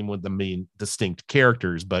voices even with them being distinct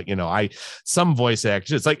characters, but some voice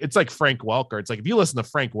actors, it's like Frank Welker. It's like if you listen to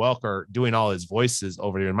Frank Welker doing all his voices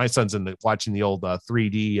over there, and my son's watching the old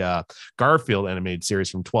 3D Garfield animated series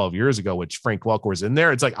from 12 years ago, which Frank Welker was in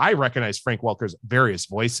there. It's like I recognize Frank Welker's various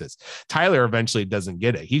voices. Tyler eventually doesn't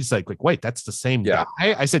get it. He's like wait, that's the same guy.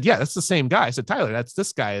 I said, yeah, that's the same guy. I said, Tyler, that's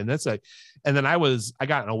this guy. And that's like, and then I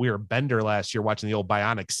got in a weird bender last year watching the old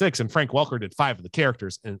Bionic 6, and Frank Welker did 5 of the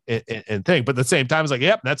characters and thing. But at the same time, I was like,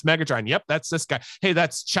 yep, that's Megatron. Yep, that's this guy. Hey,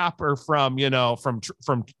 that's Chopper from the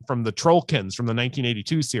Trollkins from the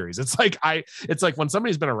 1982 series. It's like when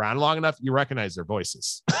somebody's been around long enough, you recognize their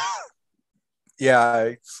voices.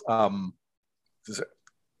 Yeah. I'm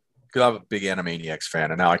a big Animaniacs fan,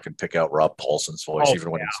 and now I can pick out Rob Paulson's voice, even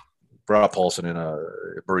when it's Rob Paulson and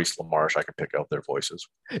Maurice LaMarche. I can pick out their voices.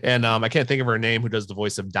 And I can't think of her name, who does the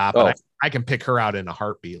voice of Dot, but I can pick her out in a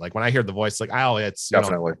heartbeat. Like when I hear the voice, like, oh, it's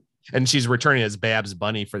definitely. And she's returning as Babs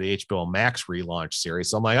Bunny for the HBO Max relaunch series.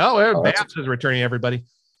 So I'm like, Babs is returning, everybody.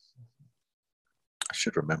 I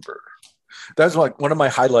should remember. That's like one of my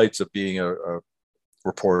highlights of being a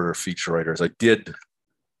reporter or feature writer is I did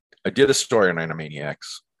a story on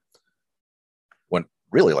Animaniacs when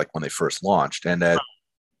they first launched, and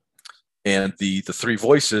the 3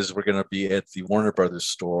 voices were going to be at the Warner Brothers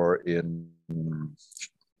store in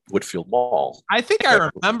Woodfield Mall. I think I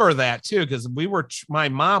remember that too, because my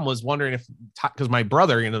mom was wondering because my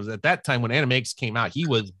brother, at that time when Animax came out, he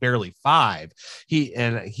was barely 5. She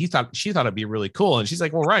thought it'd be really cool, and she's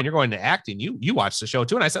like, "Well, Ryan, you're going to acting. You watched the show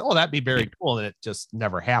too." And I said, "Oh, that'd be very cool," and it just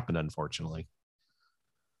never happened, unfortunately.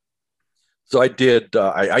 So I did.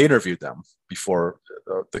 I interviewed them before.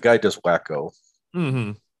 The guy does Wacko.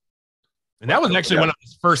 Mm-hmm. And that was actually one of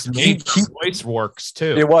his first main voice works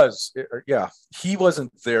too. It was, He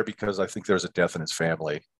wasn't there because I think there was a death in his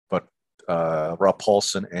family. But Rob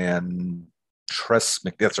Paulson and Tress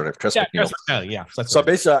McNeil. So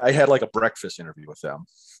basically, I had like a breakfast interview with them,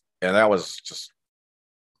 and that was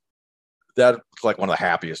like one of the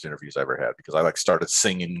happiest interviews I ever had, because I started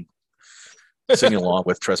singing along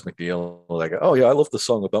with Tress McNeil, like, oh yeah, I love the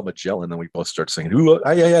song about Magellan. And then we both start singing, ooh,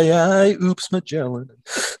 oops, Magellan.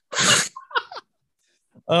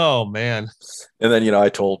 Oh man. And then, I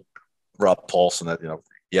told Rob Paulson that,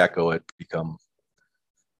 Yakko had become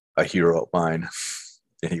a hero of mine.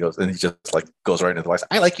 And he just like goes right into the voice.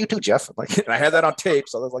 I like you too, Jeff. Like, and I had that on tape.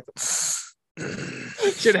 So I was like,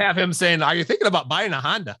 should have him saying, "Are you thinking about buying a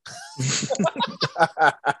Honda?"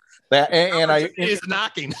 I is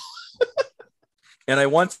knocking. And I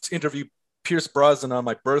once interviewed Pierce Brosnan on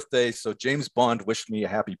my birthday, so James Bond wished me a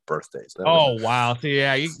happy birthday. So wow. So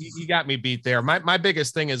yeah, you got me beat there. My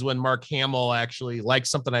biggest thing is when Mark Hamill actually liked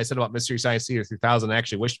something I said about Mystery Science Theater 3000,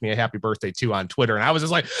 actually wished me a happy birthday too on Twitter, and I was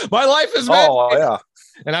just like, my life is magic. Oh yeah.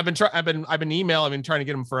 And I've been trying to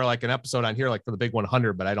get him for like an episode on here, like for the big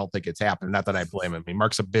 100, but I don't think it's happened. Not that I blame him. I mean,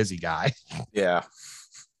 Mark's a busy guy. Yeah.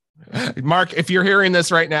 Mark, if you're hearing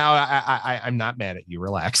this right now, I'm not mad at you.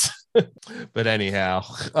 Relax. But anyhow,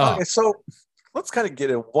 okay, so let's kind of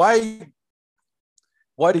get it. Why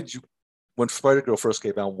did you, when Spider-Girl first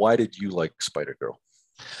came out, why did you like Spider-Girl?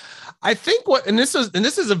 I think this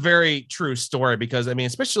is a very true story, because I mean,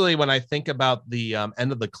 especially when I think about the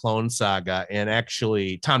end of the Clone Saga and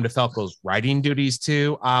actually Tom DeFalco's writing duties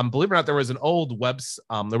too. Believe it or not, there was an old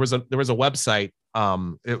there was a website.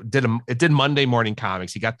 It did Monday Morning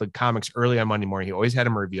Comics. He got the comics early on Monday morning. He always had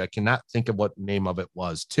them review. I cannot think of what name of it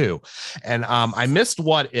was too. And I missed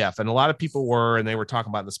What If, and a lot of people they were talking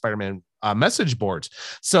about the Spider-Man message boards.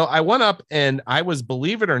 So I went up and I was,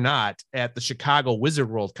 believe it or not, at the Chicago Wizard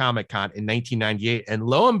World Comic Con in 1998. And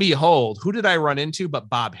lo and behold, who did I run into but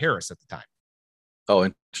Bob Harris at the time? Oh,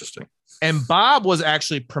 interesting. And Bob was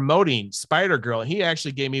actually promoting Spider-Girl. He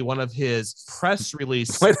actually gave me one of his press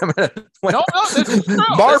releases. Wait a minute. No, this is true.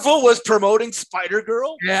 Marvel was promoting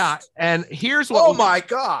Spider-Girl? Yeah. And here's what. Oh, my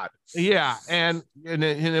God. Yeah. And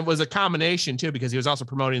it was a combination, too, because he was also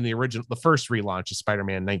promoting the first relaunch of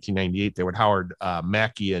Spider-Man in 1998 there with Howard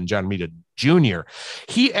Mackie and John Romita Jr.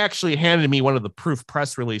 He actually handed me one of the proof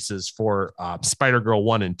press releases for Spider-Girl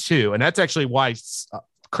 1 and 2. And that's actually why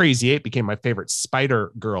Crazy 8 became my favorite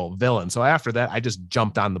Spider-Girl villain. So after that, I just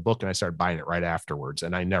jumped on the book and I started buying it right afterwards,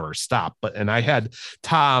 and I never stopped. And I had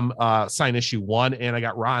Tom sign issue 1, and I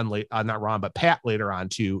got Pat later on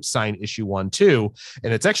to sign issue 1 too.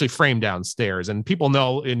 And it's actually framed downstairs. And people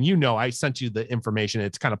know, and I sent you the information.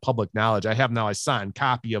 It's kind of public knowledge. I have now a signed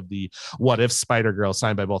copy of the What If Spider-Girl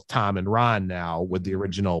signed by both Tom and Ron now, with the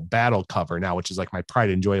original battle cover now, which is like my pride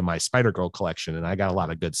and joy of my Spider-Girl collection. And I got a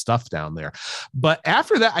lot of good stuff down there. But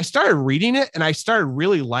after that, I started reading it and I started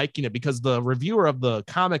really liking it, because the reviewer of the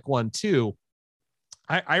comic one too,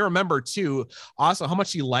 I remember too also how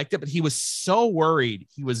much he liked it, but he was so worried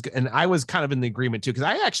and I was kind of in the agreement too, because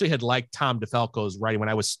I actually had liked Tom DeFalco's writing when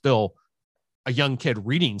I was still a young kid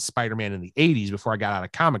reading Spider-Man in the 80s before I got out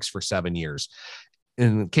of comics for 7 years.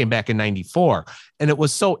 And came back in 94. And it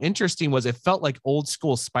was so interesting it felt like old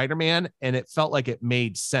school Spider-Man, and it felt like it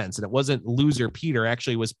made sense. And it wasn't loser Peter.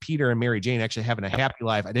 Actually, it was Peter and Mary Jane actually having a happy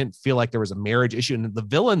life. I didn't feel like there was a marriage issue. And the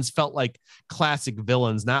villains felt like classic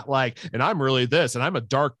villains, not like, and I'm really this, and I'm a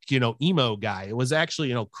dark, emo guy. It was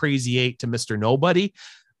actually, Crazy 8 to Mr. Nobody.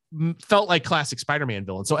 Felt like classic Spider-Man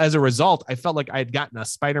villain. So as a result, I felt like I had gotten a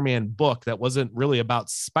Spider-Man book that wasn't really about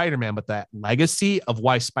Spider-Man, but that legacy of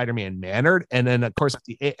why Spider-Man mattered. And then of course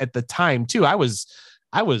at the time too, I was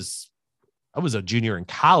a junior in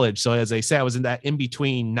college. So as I say, I was in that in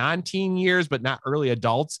between non-teen years, but not early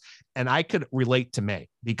adults. And I could relate to May,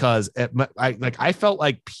 because I felt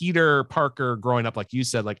like Peter Parker growing up, like you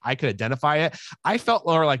said, like I could identify it. I felt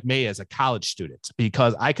more like May as a college student,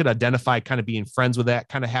 because I could identify kind of being friends with that,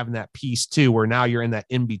 kind of having that piece too, where now you're in that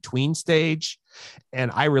in-between stage. And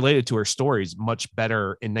I related to her stories much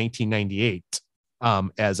better in 1998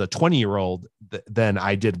 as a 20-year-old than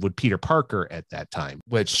I did with Peter Parker at that time,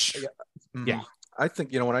 which, yeah. I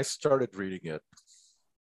think, when I started reading it,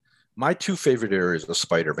 my two favorite areas of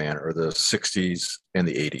Spider-Man are the 60s and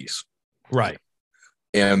the 80s. Right.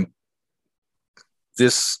 And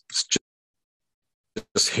this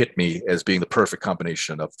just hit me as being the perfect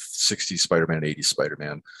combination of 60s Spider-Man and 80s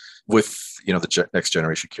Spider-Man with, the next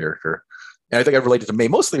generation character. And I think I related to May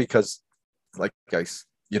mostly because, like,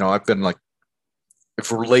 I've been like,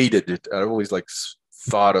 if related, I always like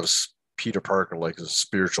thought of Peter Parker like as a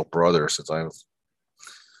spiritual brother since I was,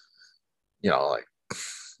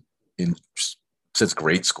 since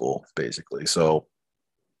grade school, basically. So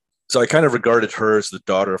I kind of regarded her as the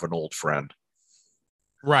daughter of an old friend.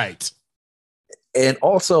 Right. And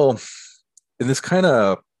also, in this kind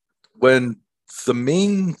of, when the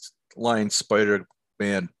mainline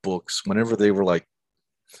Spider-Man books, whenever they were like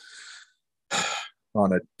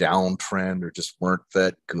on a downtrend or just weren't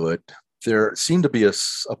that good, there seemed to be a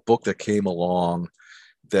book that came along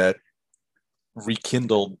that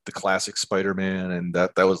rekindled the classic Spider-Man, and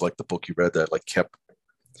that was like the book you read that like kept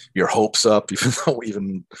your hopes up,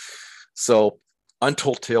 even so.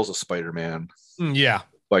 Untold Tales of Spider-Man Yeah.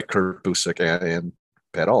 by Kurt Busiek and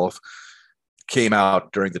Pat Olive came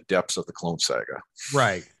out during the depths of the Clone Saga.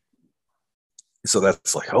 Right. So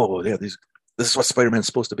that's like, oh yeah, this is what Spider-Man's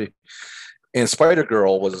supposed to be. And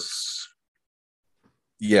Spider-Girl was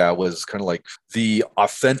kind of like the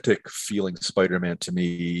authentic feeling Spider-Man to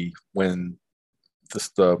me when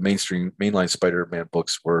the mainline Spider-Man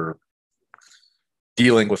books were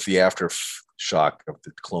dealing with the aftershock of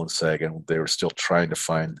the Clone Saga, and they were still trying to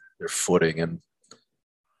find their footing. And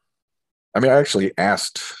I mean, I actually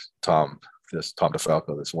asked Tom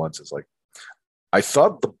DeFalco this once. It's like, I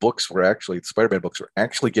thought the Spider-Man books were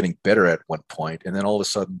actually getting better at one point, and then all of a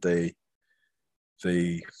sudden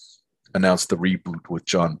they announced the reboot with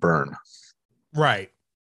John Byrne, Right.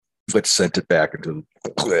 which sent it back into,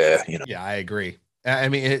 Yeah, I agree. I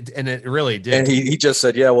mean, it really did. And he just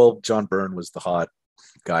said, yeah, well, John Byrne was the hot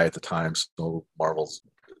guy at the time, so Marvel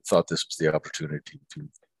thought this was the opportunity to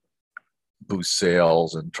boost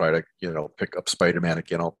sales and try to, pick up Spider-Man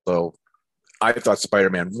again. Although I thought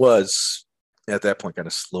Spider-Man was at that point kind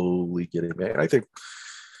of slowly getting back. And I think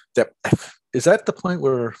that is that the point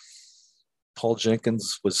where Paul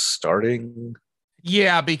Jenkins was starting.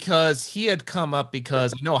 Yeah, because he had come up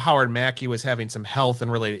because Howard Mackey was having some health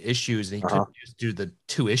and related issues, and he couldn't just do the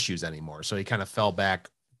 2 issues anymore. So he kind of fell back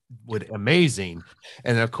with Amazing.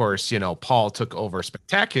 And of course, Paul took over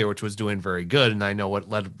Spectacular, which was doing very good. And I know what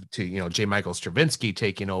led to, J. Michael Straczynski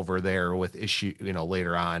taking over there with issue,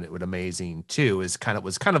 later on with Amazing too, was kind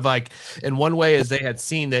of like, in one way, is they had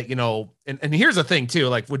seen that, and here's the thing too,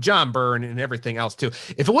 like with John Byrne and everything else too,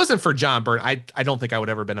 if it wasn't for John Byrne, I don't think I would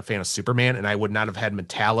ever been a fan of Superman, and I would not have had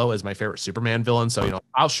Metallo as my favorite Superman villain. So,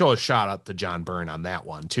 I'll show a shout out to John Byrne on that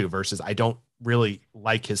one too, versus I don't really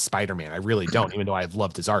like his Spider-Man. I really don't, even though I've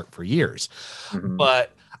loved his art for years. Mm-hmm.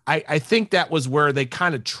 But I think that was where they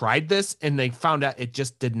kind of tried this, and they found out it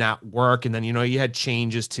just did not work. And then, you had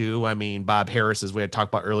changes too. I mean, Bob Harris, as we had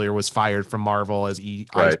talked about earlier, was fired from Marvel as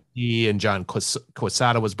EIC, and John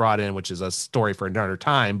Quesada was brought in, which is a story for another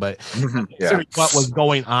time. But what was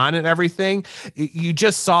going on and everything, you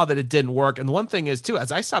just saw that it didn't work. And one thing is too,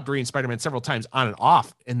 as I stopped reading Spider-Man several times on and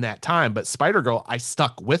off in that time, but Spider-Girl, I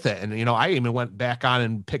stuck with it. And, I even went back on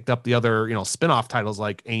and picked up the other, spinoff titles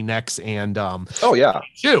like A-Nex and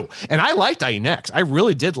too. And I liked A-Nex. I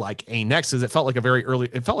really did like A-Nex, because it felt like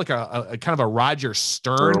it felt like a kind of a Roger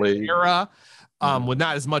Stern era, with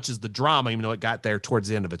not as much as the drama, even though it got there towards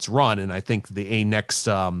the end of its run. And I think the A-Nex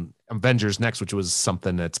Avengers Next, which was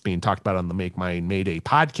something that's being talked about on the Make My Mayday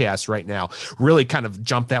podcast right now, really kind of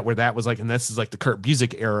jumped that, where that was like, and this is like the Kurt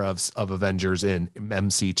Busiek era of Avengers in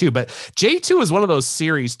MC2. But J2 is one of those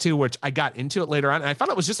series too, which I got into it later on, and I thought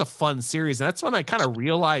it was just a fun series. And that's when I kind of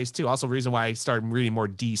realized too, also the reason why I started reading more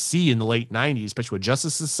DC in the late 90s, especially with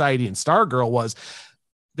Justice Society and Stargirl, was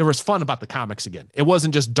there was fun about the comics again. It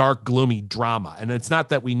wasn't just dark, gloomy drama. And it's not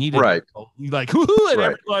that we needed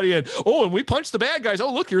everybody, and we punched the bad guys.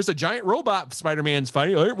 Oh, look, here's a giant robot Spider-Man's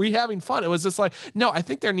fighting. Are we having fun? It was just like, no, I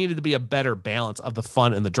think there needed to be a better balance of the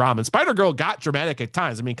fun and the drama. And Spider-Girl got dramatic at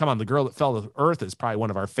times. I mean, come on, The Girl That Fell to Earth is probably one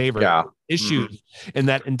of our favorite issues in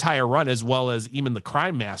that entire run, as well as even the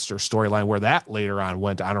Crime Master storyline, where that later on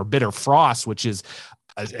went on, or Bitter Frost, which is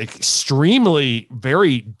an extremely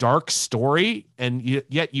very dark story, and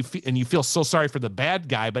yet you feel so sorry for the bad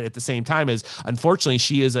guy, but at the same time, is unfortunately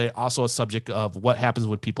she is also a subject of what happens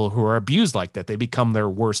with people who are abused like that. They become their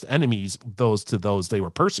worst enemies, those they were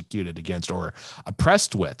persecuted against or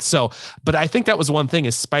oppressed with. So, but I think that was one thing,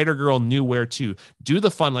 is Spider-Girl knew where to do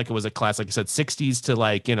the fun, like it was a class, like I said, 60s to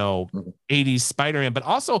 80s Spider-Man, but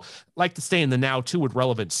also like to stay in the now too, with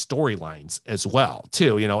relevant storylines as well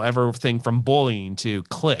too. Everything from bullying to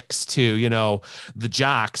cliques to the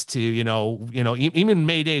jocks to even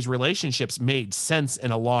Mayday's relationships made sense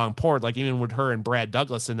in a long port, like even with her and Brad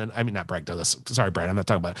Douglas. And then, I mean, not Brad Douglas, sorry Brad, I'm not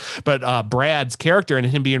talking about it, but Brad's character, and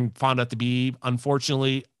him being found out to be,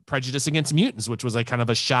 unfortunately, prejudice against mutants, which was like kind of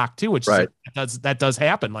a shock too, which that does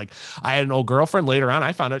happen. Like, I had an old girlfriend later on,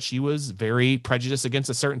 I found out she was very prejudiced against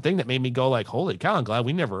a certain thing that made me go like, holy cow, I'm glad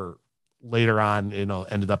we never later on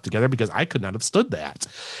ended up together, because I could not have stood that.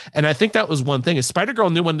 And I think that was one thing, is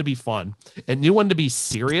Spider-Girl knew when to be fun, it knew when to be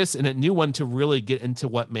serious, and it knew when to really get into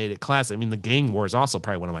what made it classic. I mean, the Gang War is also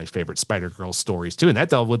probably one of my favorite Spider-Girl stories too, and that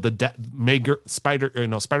dealt with the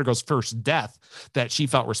Spider-Girl's first death that she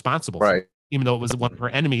felt responsible for, even though it was one of her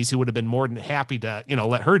enemies who would have been more than happy to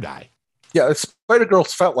let her die. Yeah, Spider-Girl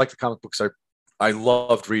felt like the comic books I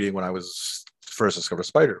loved reading when I was first discovered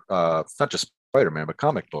not just Spider-Man, but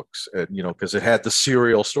comic books, and because it had the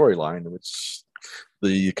serial storyline, which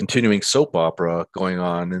the continuing soap opera going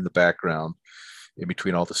on in the background in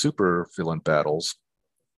between all the super villain battles.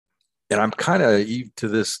 And I'm kind of to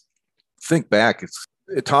this think back,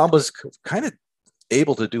 Tom was kind of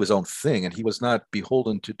able to do his own thing, and he was not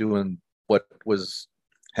beholden to doing what was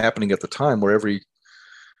happening at the time, where every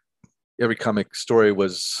comic story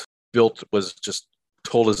was just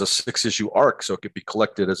told as a 6-issue arc, so it could be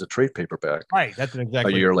collected as a trade paperback. Right, that's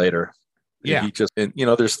exactly a year later. Yeah, and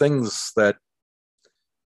there's things that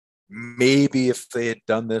maybe if they had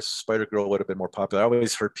done this, Spider-Girl would have been more popular. I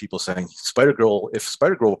always heard people saying if Spider-Girl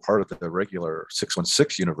were part of the regular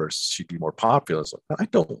 616 universe, she'd be more popular. It's like, I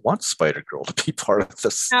don't want Spider-Girl to be part of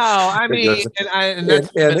this. No, I mean, and that's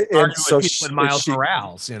and so with Miles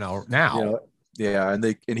Morales, now.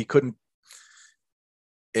 And he couldn't,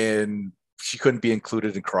 and she couldn't be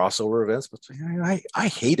included in crossover events. But I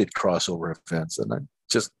hated crossover events, and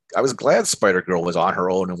I was glad Spider-Girl was on her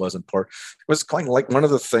own and wasn't part. It was kind of like one of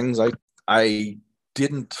the things I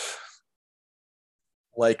didn't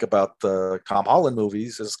like about the Tom Holland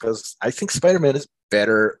movies is because I think Spider-Man is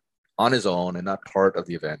better on his own and not part of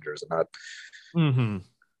the Avengers, and not.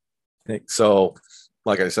 Mm-hmm. So,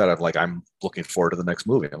 like I said, I'm looking forward to the next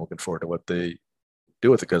movie. I'm looking forward to what they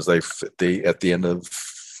do with it, because they at the end of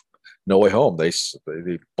No Way Home, they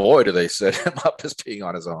boy, do they set him up as being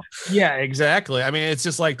on his own. Yeah, exactly. I mean, it's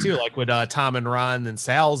just like with Tom and Ron and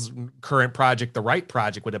Sal's current project, the Right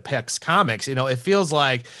Project with Apex Comics. It feels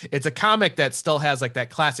like it's a comic that still has like that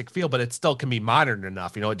classic feel, but it still can be modern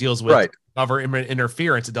enough. It deals with government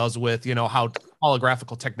interference. It does with how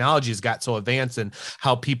holographical technology has got so advanced, and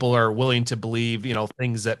how people are willing to believe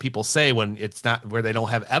things that people say when it's not, where they don't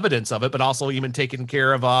have evidence of it, but also even taking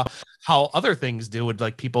care of how other things do, with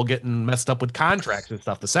like people getting messed up with contracts and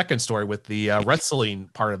stuff. The second story with the wrestling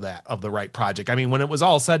part of the Right Project. I mean, when it was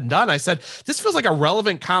all said and done, I said, this feels like a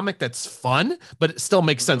relevant comic that's fun, but it still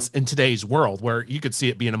makes sense in today's world, where you could see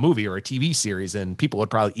it being a movie or a TV series and people would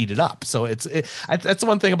probably eat it up. So that's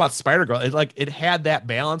one thing about Spider-Girl. It had that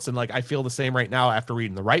balance, and like I feel the same right now after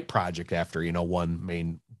reading the Right Project after one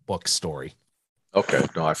main book story. Okay,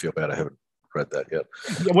 no, I feel bad. I haven't read that yet.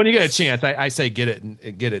 Yeah, when you get a chance, I say get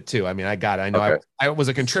it too. I mean, I got it. I know okay. I was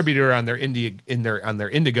a contributor on their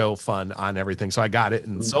Indigo fund on everything, so I got it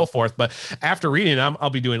and so forth. But after reading them, I'll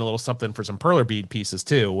be doing a little something for some Perler bead pieces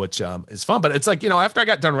too, which is fun. But it's like, after I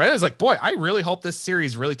got done reading, I was like, boy, I really hope this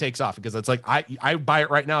series really takes off, because it's like I buy it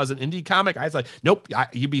right now as an indie comic. I was like, nope,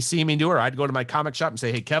 you'd be seeing me do it. Or I'd go to my comic shop and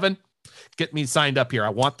say, hey, Kevin, get me signed up here. I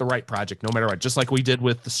want the Right Project, no matter what, just like we did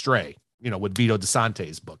with The Stray. With Vito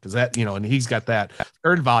DeSante's book, is that, and he's got that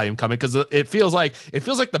third volume coming, because it feels like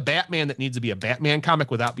the Batman that needs to be a Batman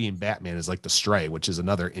comic without being Batman is like The Stray, which is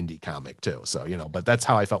another indie comic too. So, but that's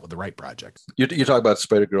how I felt with the Right Project. You talk about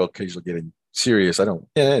Spider-Girl occasionally getting serious. I don't,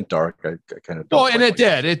 dark. I kind of don't. Oh, and it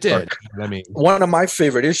did. Dark. I mean, one of my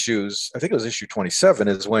favorite issues, I think it was issue 27,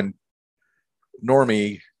 is when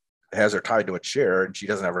Normie has her tied to a chair and she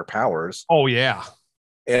doesn't have her powers. Oh yeah.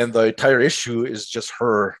 And the entire issue is just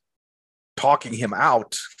her talking him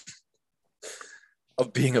out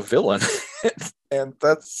of being a villain. and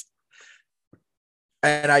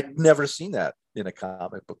I'd never seen that in a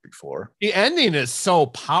comic book before. The ending is so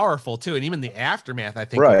powerful too, and even the aftermath, I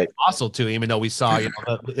think, right, also too. Even though we saw,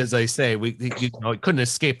 as I say, it couldn't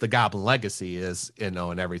escape the Goblin legacy,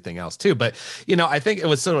 and everything else too. But I think it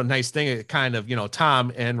was sort of a nice thing. It kind of,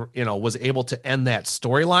 Tom and was able to end that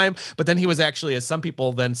storyline, but then he was actually, as some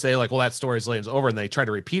people then say, like, well, that story's over, and they try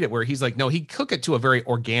to repeat it, where he's like, no, he took it to a very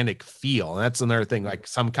organic feel, and that's another thing. Like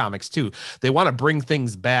some comics too, they want to bring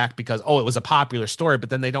things back because it was a popular story, but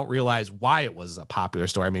then they don't realize why it was a popular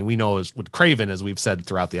story. I mean, we know with Craven, as we've said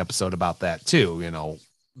throughout the episode about that too,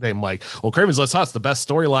 they like, well, Craven's Let's Hunt, the best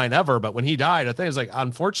storyline ever, but when he died, I think it's like,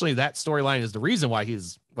 unfortunately, that storyline is the reason why he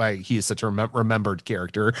is such a remembered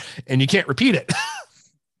character, and you can't repeat it.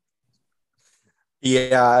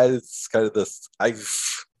 Yeah, it's kind of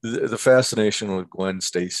the fascination with Gwen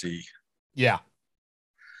Stacy. Yeah,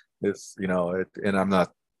 it's and I'm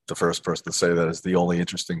not the first person to say that is the only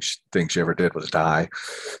interesting thing she ever did was die.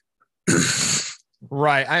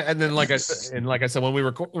 Right. And then, like I said, when we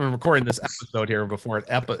were recording this episode here before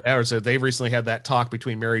episode, they recently had that talk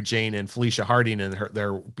between Mary Jane and Felicia Harding and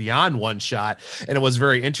their Beyond one shot. And it was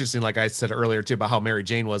very interesting, like I said earlier too, about how Mary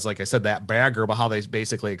Jane was, like I said, that bad girl, about how they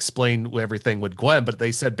basically explained everything with Gwen. But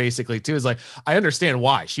they said basically too, is like, I understand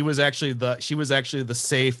why. She was actually the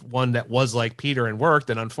safe one that was like Peter and worked.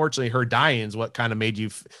 And unfortunately, her dying is what kind of made you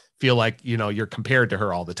feel like, you're compared to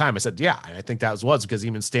her all the time. I said, yeah, and I think that was because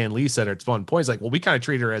even Stan Lee said at one point, he's like, well, we kind of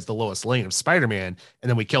treated her as the Lois Lane of Spider-Man, and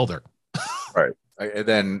then we killed her. Right. And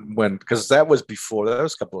then because that was a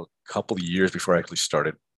couple of years before I actually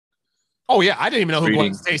started. Oh yeah, I didn't even know who Gwen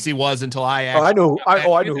reading. Stacy was until I Oh,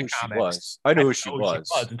 actually. I knew who she was. I knew who she was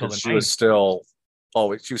until the because she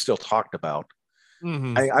was still talked about.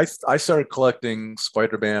 Mm-hmm. I started collecting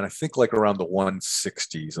Spider-Man, I think like around the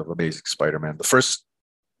 160s of Amazing Spider-Man. The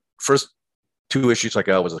first 2 issues I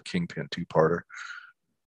got was a Kingpin 2-parter.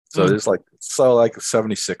 So it's like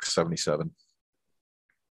 76, 77.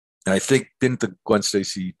 And I think didn't the Gwen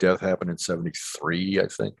Stacy death happen in 73, I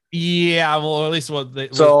think. Yeah, well, at least what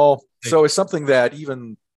so it's something that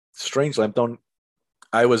even strangely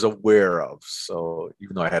I was aware of. So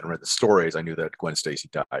even though I hadn't read the stories, I knew that Gwen Stacy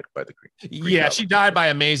died by the Green Yeah, she died by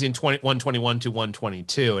Amazing 121 to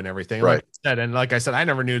 122 and everything. Right. Like I said, I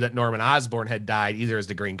never knew that Norman Osborn had died either as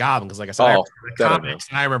the Green Goblin, because like I said, I remember the comics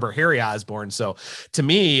and I remember Harry Osborn. So to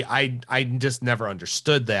me, I just never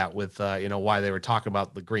understood that with why they were talking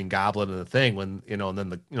about the Green Goblin and the thing when, and then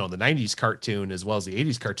the 90s cartoon as well as the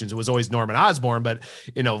 80s cartoons, it was always Norman Osborn, but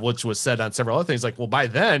which was said on several other things, like, well, by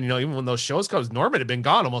then, even when those shows comes, Norman had been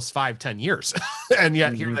gone almost 5-10 years. And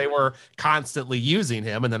yet here they were constantly using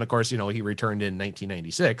him. And then of course, he returned in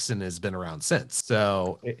 1996 and has been around since.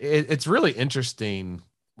 So it's really interesting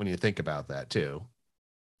when you think about that too,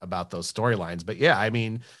 about those storylines. But yeah, I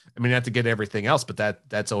mean, not to get everything else, but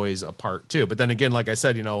that's always a part too. But then again, like I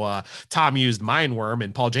said, Tom used Mindworm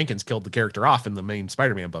and Paul Jenkins killed the character off in the main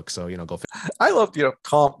Spider-Man book. So, go. I loved,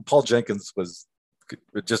 Paul Jenkins would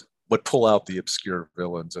pull out the obscure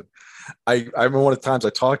villains. And I remember one of the times I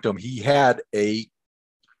talked to him, he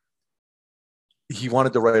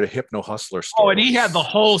wanted to write a Hypno Hustler story. Oh, and he had the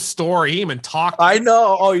whole story. He even talked. I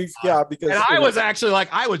know. Oh, because. And I was actually like,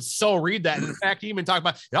 I would so read that. And in fact, he even talked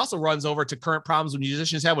about it. Also runs over to current problems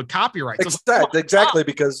musicians have with copyright. Exactly,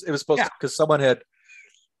 because it was supposed to, because someone had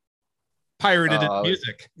pirated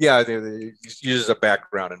music. Yeah, they used as a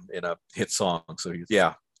background in a hit song. So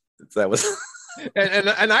that was.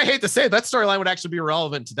 and I hate to say it, that storyline would actually be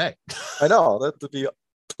relevant today. I know that would be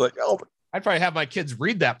like, I'd probably have my kids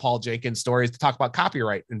read that Paul Jenkins stories to talk about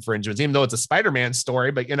copyright infringements, even though it's a Spider-Man story.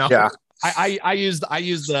 But I use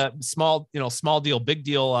the small deal, big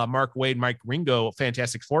deal, Mark Waid, Mike Ringo,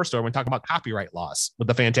 Fantastic Four story when talking about copyright laws with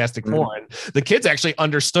the Fantastic Four. And the kids actually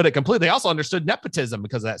understood it completely. They also understood nepotism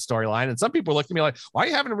because of that storyline. And some people looked at me like, why are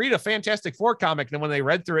you having to read a Fantastic Four comic? And then when they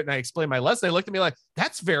read through it and I explained my lesson, they looked at me like,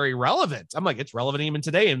 that's very relevant. I'm like, it's relevant even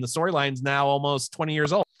today. And the storyline's now almost 20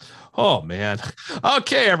 years old. Oh man.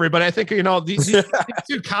 Okay, everybody. I think these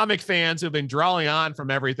two comic fans who've been drawing on from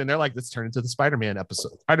everything. They're like, let's turn into the Spider-Man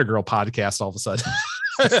episode, Spider-Girl podcast all of a sudden.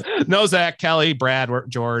 No, Zach, Kelly, Brad,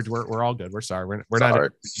 George, we're all good. We're sorry. We're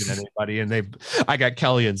not anybody. And I got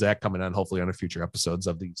Kelly and Zach coming on hopefully on a future episodes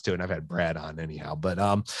of these two. And I've had Brad on anyhow. But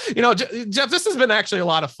Jeff, this has been actually a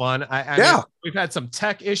lot of fun. I mean, we've had some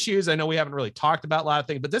tech issues. I know we haven't really talked about a lot of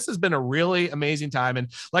things, but this has been a really amazing time.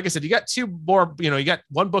 And like I said, you got two more, you got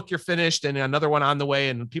one book you're finished and another one on the way,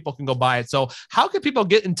 and people can go buy it. So how can people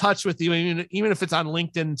get in touch with you, even if it's on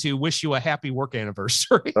LinkedIn, to wish you a happy work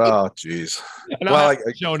anniversary? Oh, geez. Well,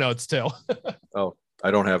 show notes too. Oh,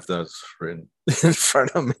 I don't have those written in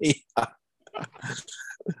front of me.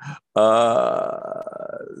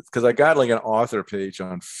 Because I got like an author page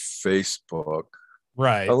on Facebook.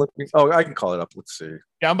 Right. I can call it up. Let's see.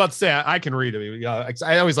 Yeah, I'm about to say I can read it.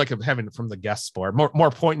 I always like having it from the guest sport.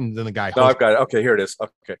 More pointing than the guy. No, I've got it. Okay, here it is.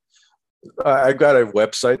 Okay. I've got a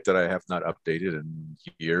website that I have not updated in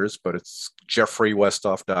years, but it's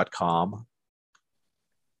jeffreywesthoff.com.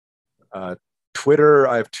 Twitter,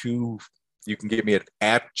 I have two. You can get me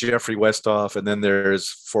at Jeffrey Westhoff, and then there's,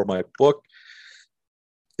 for my book,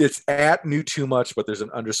 it's at New Too Much, but there's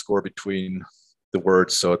an underscore between the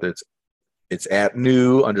words, so it's at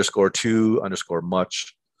new _too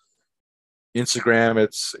 _much. Instagram,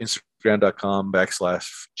 it's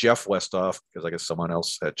instagram.com/Jeff Westhoff, because I guess someone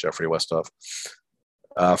else had Jeffrey Westhoff.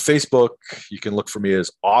 Facebook, you can look for me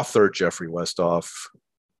as author Jeffrey Westhoff.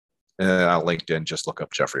 And on LinkedIn, just look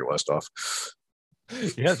up Jeffrey Westhoff.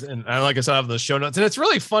 Yes, and like I said, I have the show notes, and it's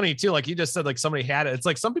really funny too. Like you just said, like somebody had it. It's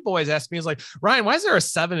like some people always ask me, "Is like Ryan, why is there a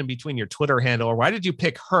 7 in between your Twitter handle, or why did you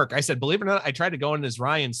pick Herc?" I said, "Believe it or not, I tried to go in as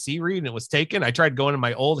Ryan C. Reed, and it was taken. I tried going in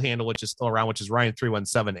my old handle, which is still around, which is Ryan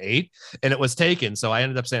 3178, and it was taken. So I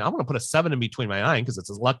ended up saying I'm going to put a 7 in between my I because it's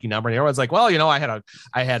a lucky number." And everyone's like, "Well, I had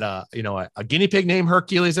a guinea pig named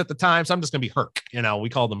Hercules at the time, so I'm just going to be Herc." We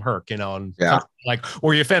called him Herc. And like,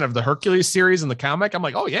 were you a fan of the Hercules series in the comic? I'm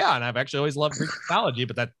like, oh yeah, and I've actually always loved Greek mythology,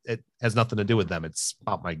 but that it has nothing to do with them. It's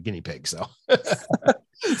about my guinea pig. So,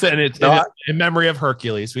 and it's in memory of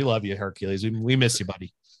Hercules. We love you, Hercules. We miss you,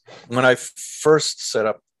 buddy. When I first set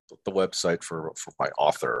up the website for my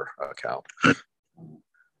author account,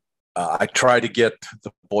 I tried to get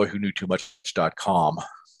the boy who knew too much.com,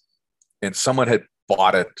 and someone had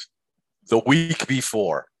bought it the week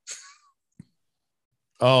before.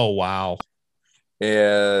 Oh, wow.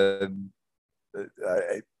 And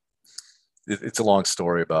it's a long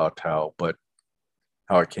story about how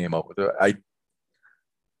I came up with it.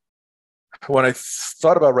 When I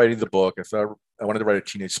thought about writing the book, I thought I wanted to write a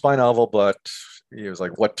teenage spy novel, but it was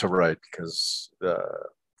like what to write because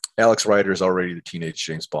Alex Rider is already the teenage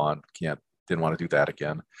James Bond. Didn't want to do that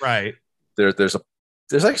again. Right. There's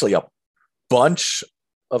actually a bunch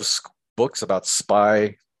of books about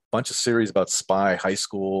spy, bunch of series about spy high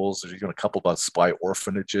schools. There's even a couple about spy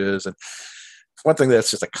orphanages, and one thing that's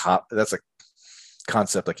just that's a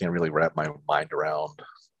concept I can't really wrap my mind around.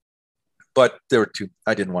 But there were two.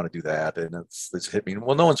 I didn't want to do that, and it's hit me.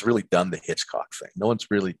 Well, no one's really done the Hitchcock thing. No one's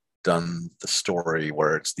really done the story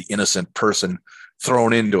where it's the innocent person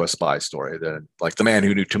thrown into a spy story. Then, like the man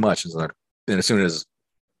who knew too much, and as soon as,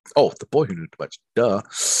 oh, the boy who knew too much, duh,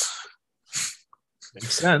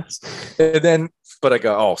 makes sense. And then, but I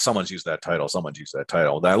go, oh, someone's used that title. Someone's used that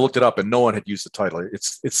title. Then I looked it up, and no one had used the title.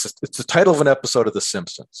 It's the title of an episode of The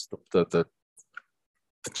Simpsons, the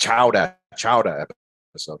Chowda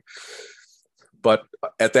episode. But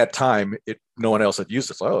at that time, no one else had used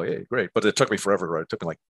it. So, oh, yeah, great. But it took me forever to write. It took me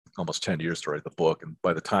like almost 10 years to write the book. And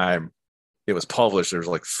by the time it was published, there's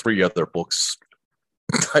like 3 other books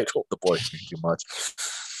titled The Boy Who Knew Too Much.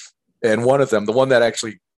 And one of them, the one that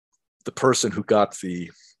actually, the person who got the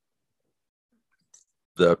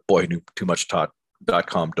Boy Who Knew Too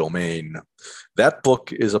Much.com domain, that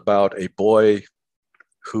book is about a boy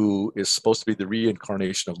who is supposed to be the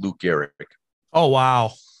reincarnation of Lou Gehrig. Oh,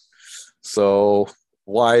 wow. So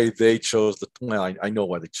why they chose I know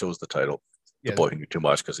why they chose the title, The Boy Who Knew Too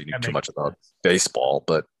Much, because he knew too much about baseball,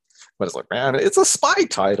 but it's like, man, it's a spy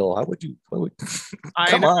title. How would you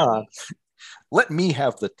come on? Let me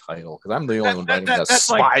have the title because I'm the only one writing a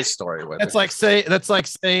spy story with it. That's like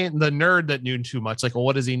saying the nerd that knew too much. Like, well,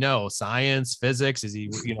 what does he know? Science, physics? Is he,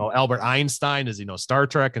 Albert Einstein? Does he know Star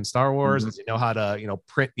Trek and Star Wars? Mm-hmm. Does he know how to,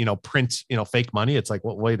 print, fake money? It's like,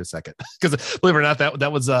 well, wait a second, because believe it or not,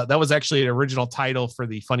 that was actually an original title for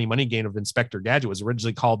the Funny Money game of Inspector Gadget. It was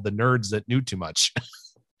originally called The Nerds That Knew Too Much,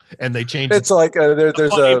 and they changed. It's like there's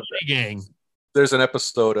a gang. There's an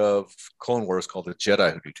episode of Clone Wars called The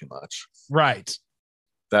Jedi Who Knew Too Much. Right.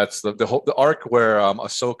 That's the arc where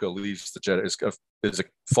Ahsoka leaves the Jedi is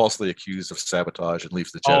falsely accused of sabotage and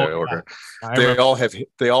leaves the Jedi Order.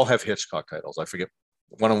 They all have Hitchcock titles. I forget.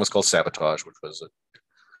 One of them was called Sabotage,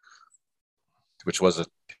 which was a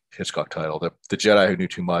Hitchcock title. The Jedi Who Knew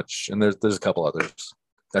Too Much, and there's a couple others.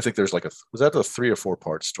 I think there's was that a 3 or 4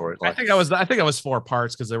 part story? I think it was 4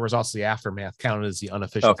 parts because there was also the aftermath counted as the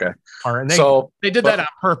unofficial part, and they did that on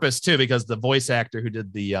purpose too because the voice actor who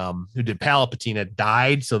did Palpatine had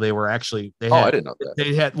died, so they were actually I didn't know that.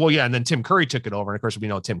 They had and then Tim Curry took it over, and of course we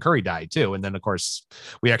know Tim Curry died too, and then of course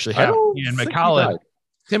we actually have Ian McKellen.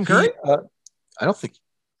 Tim Curry? I don't think.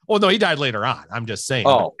 Well, no, he died later on. I'm just saying.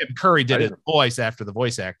 Tim Curry did his voice after the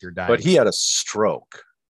voice actor died, but he had a stroke.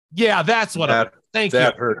 Yeah, that's what. Thank you.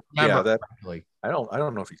 That hurt. Yeah, I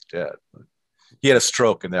don't know if he's dead. But he had a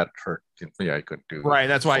stroke, and that hurt. Yeah, he couldn't do it. Right.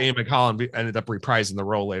 That's why Ian McKellen ended up reprising the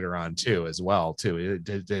role later on too, as well. Too.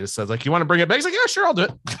 It says like, you want to bring it back? He's like, yeah, sure, I'll do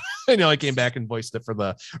it. He came back and voiced it for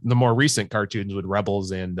the more recent cartoons with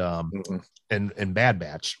Rebels and Bad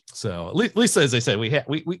Batch. So at least as I said,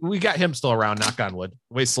 we got him still around. Knock on wood.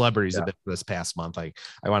 The way celebrities have been this past month, I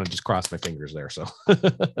want to just cross my fingers there. So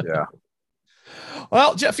yeah.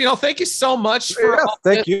 Well, Jeff, thank you so much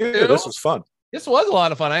thank you. This was fun. This was a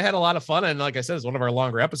lot of fun. I had a lot of fun. And like I said, it's one of our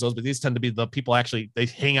longer episodes, but these tend to be the people they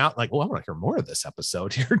hang out like, well, I want to hear more of this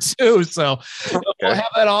episode here too. So we'll have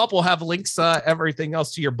that all up. We'll have links, everything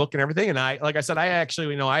else to your book and everything. And like I said, I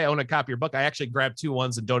actually, I own a copy of your book. I actually grabbed 2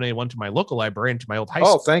 ones and donated one to my local library and to my old high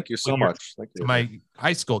school. Oh, thank you so much. Thank you. To my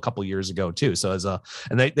high school a couple of years ago too. So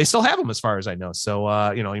and they still have them as far as I know. So,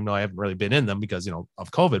 even though I haven't really been in them because,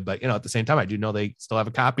 of COVID, but, at the same time, I do know they still have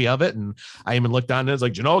a copy of it. And I even looked on it. It's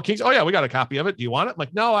like, Genoa Kings. Oh yeah, we got a copy of it. Do you want it? I'm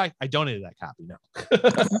like, no, I donated that copy. No,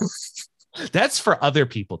 that's for other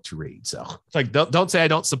people to read. So it's like, don't say I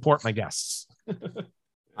don't support my guests.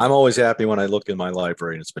 I'm always happy when I look in my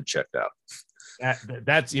library and it's been checked out.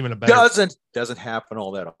 That's even a better. Doesn't happen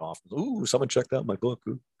all that often. Ooh, someone checked out my book.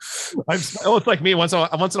 It's like me once in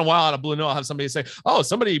a while out of blue. I'll have somebody say, "Oh,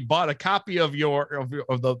 somebody bought a copy of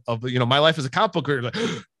My Life as a Comic Book." Like,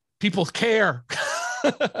 people care.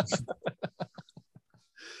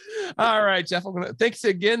 All right, Jeff. Thanks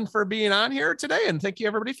again for being on here today, and thank you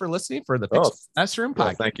everybody for listening for the Pixel Classroom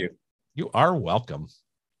podcast. Thank you. You are welcome.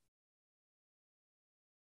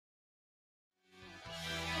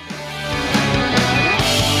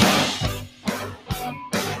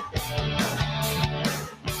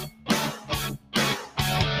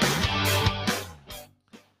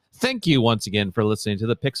 Thank you once again for listening to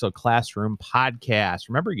the Pixel Classroom podcast.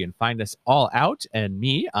 Remember, you can find us all out and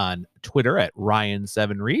me on Twitter at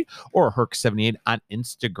Ryan7Reed or Herc78 on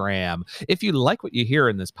Instagram. If you like what you hear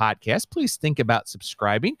in this podcast, please think about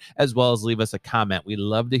subscribing as well as leave us a comment. We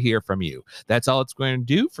love to hear from you. That's all it's going to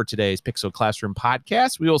do for today's Pixel Classroom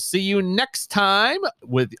podcast. We will see you next time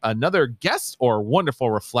with another guest or wonderful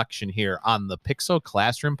reflection here on the Pixel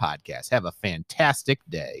Classroom podcast. Have a fantastic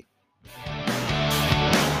day.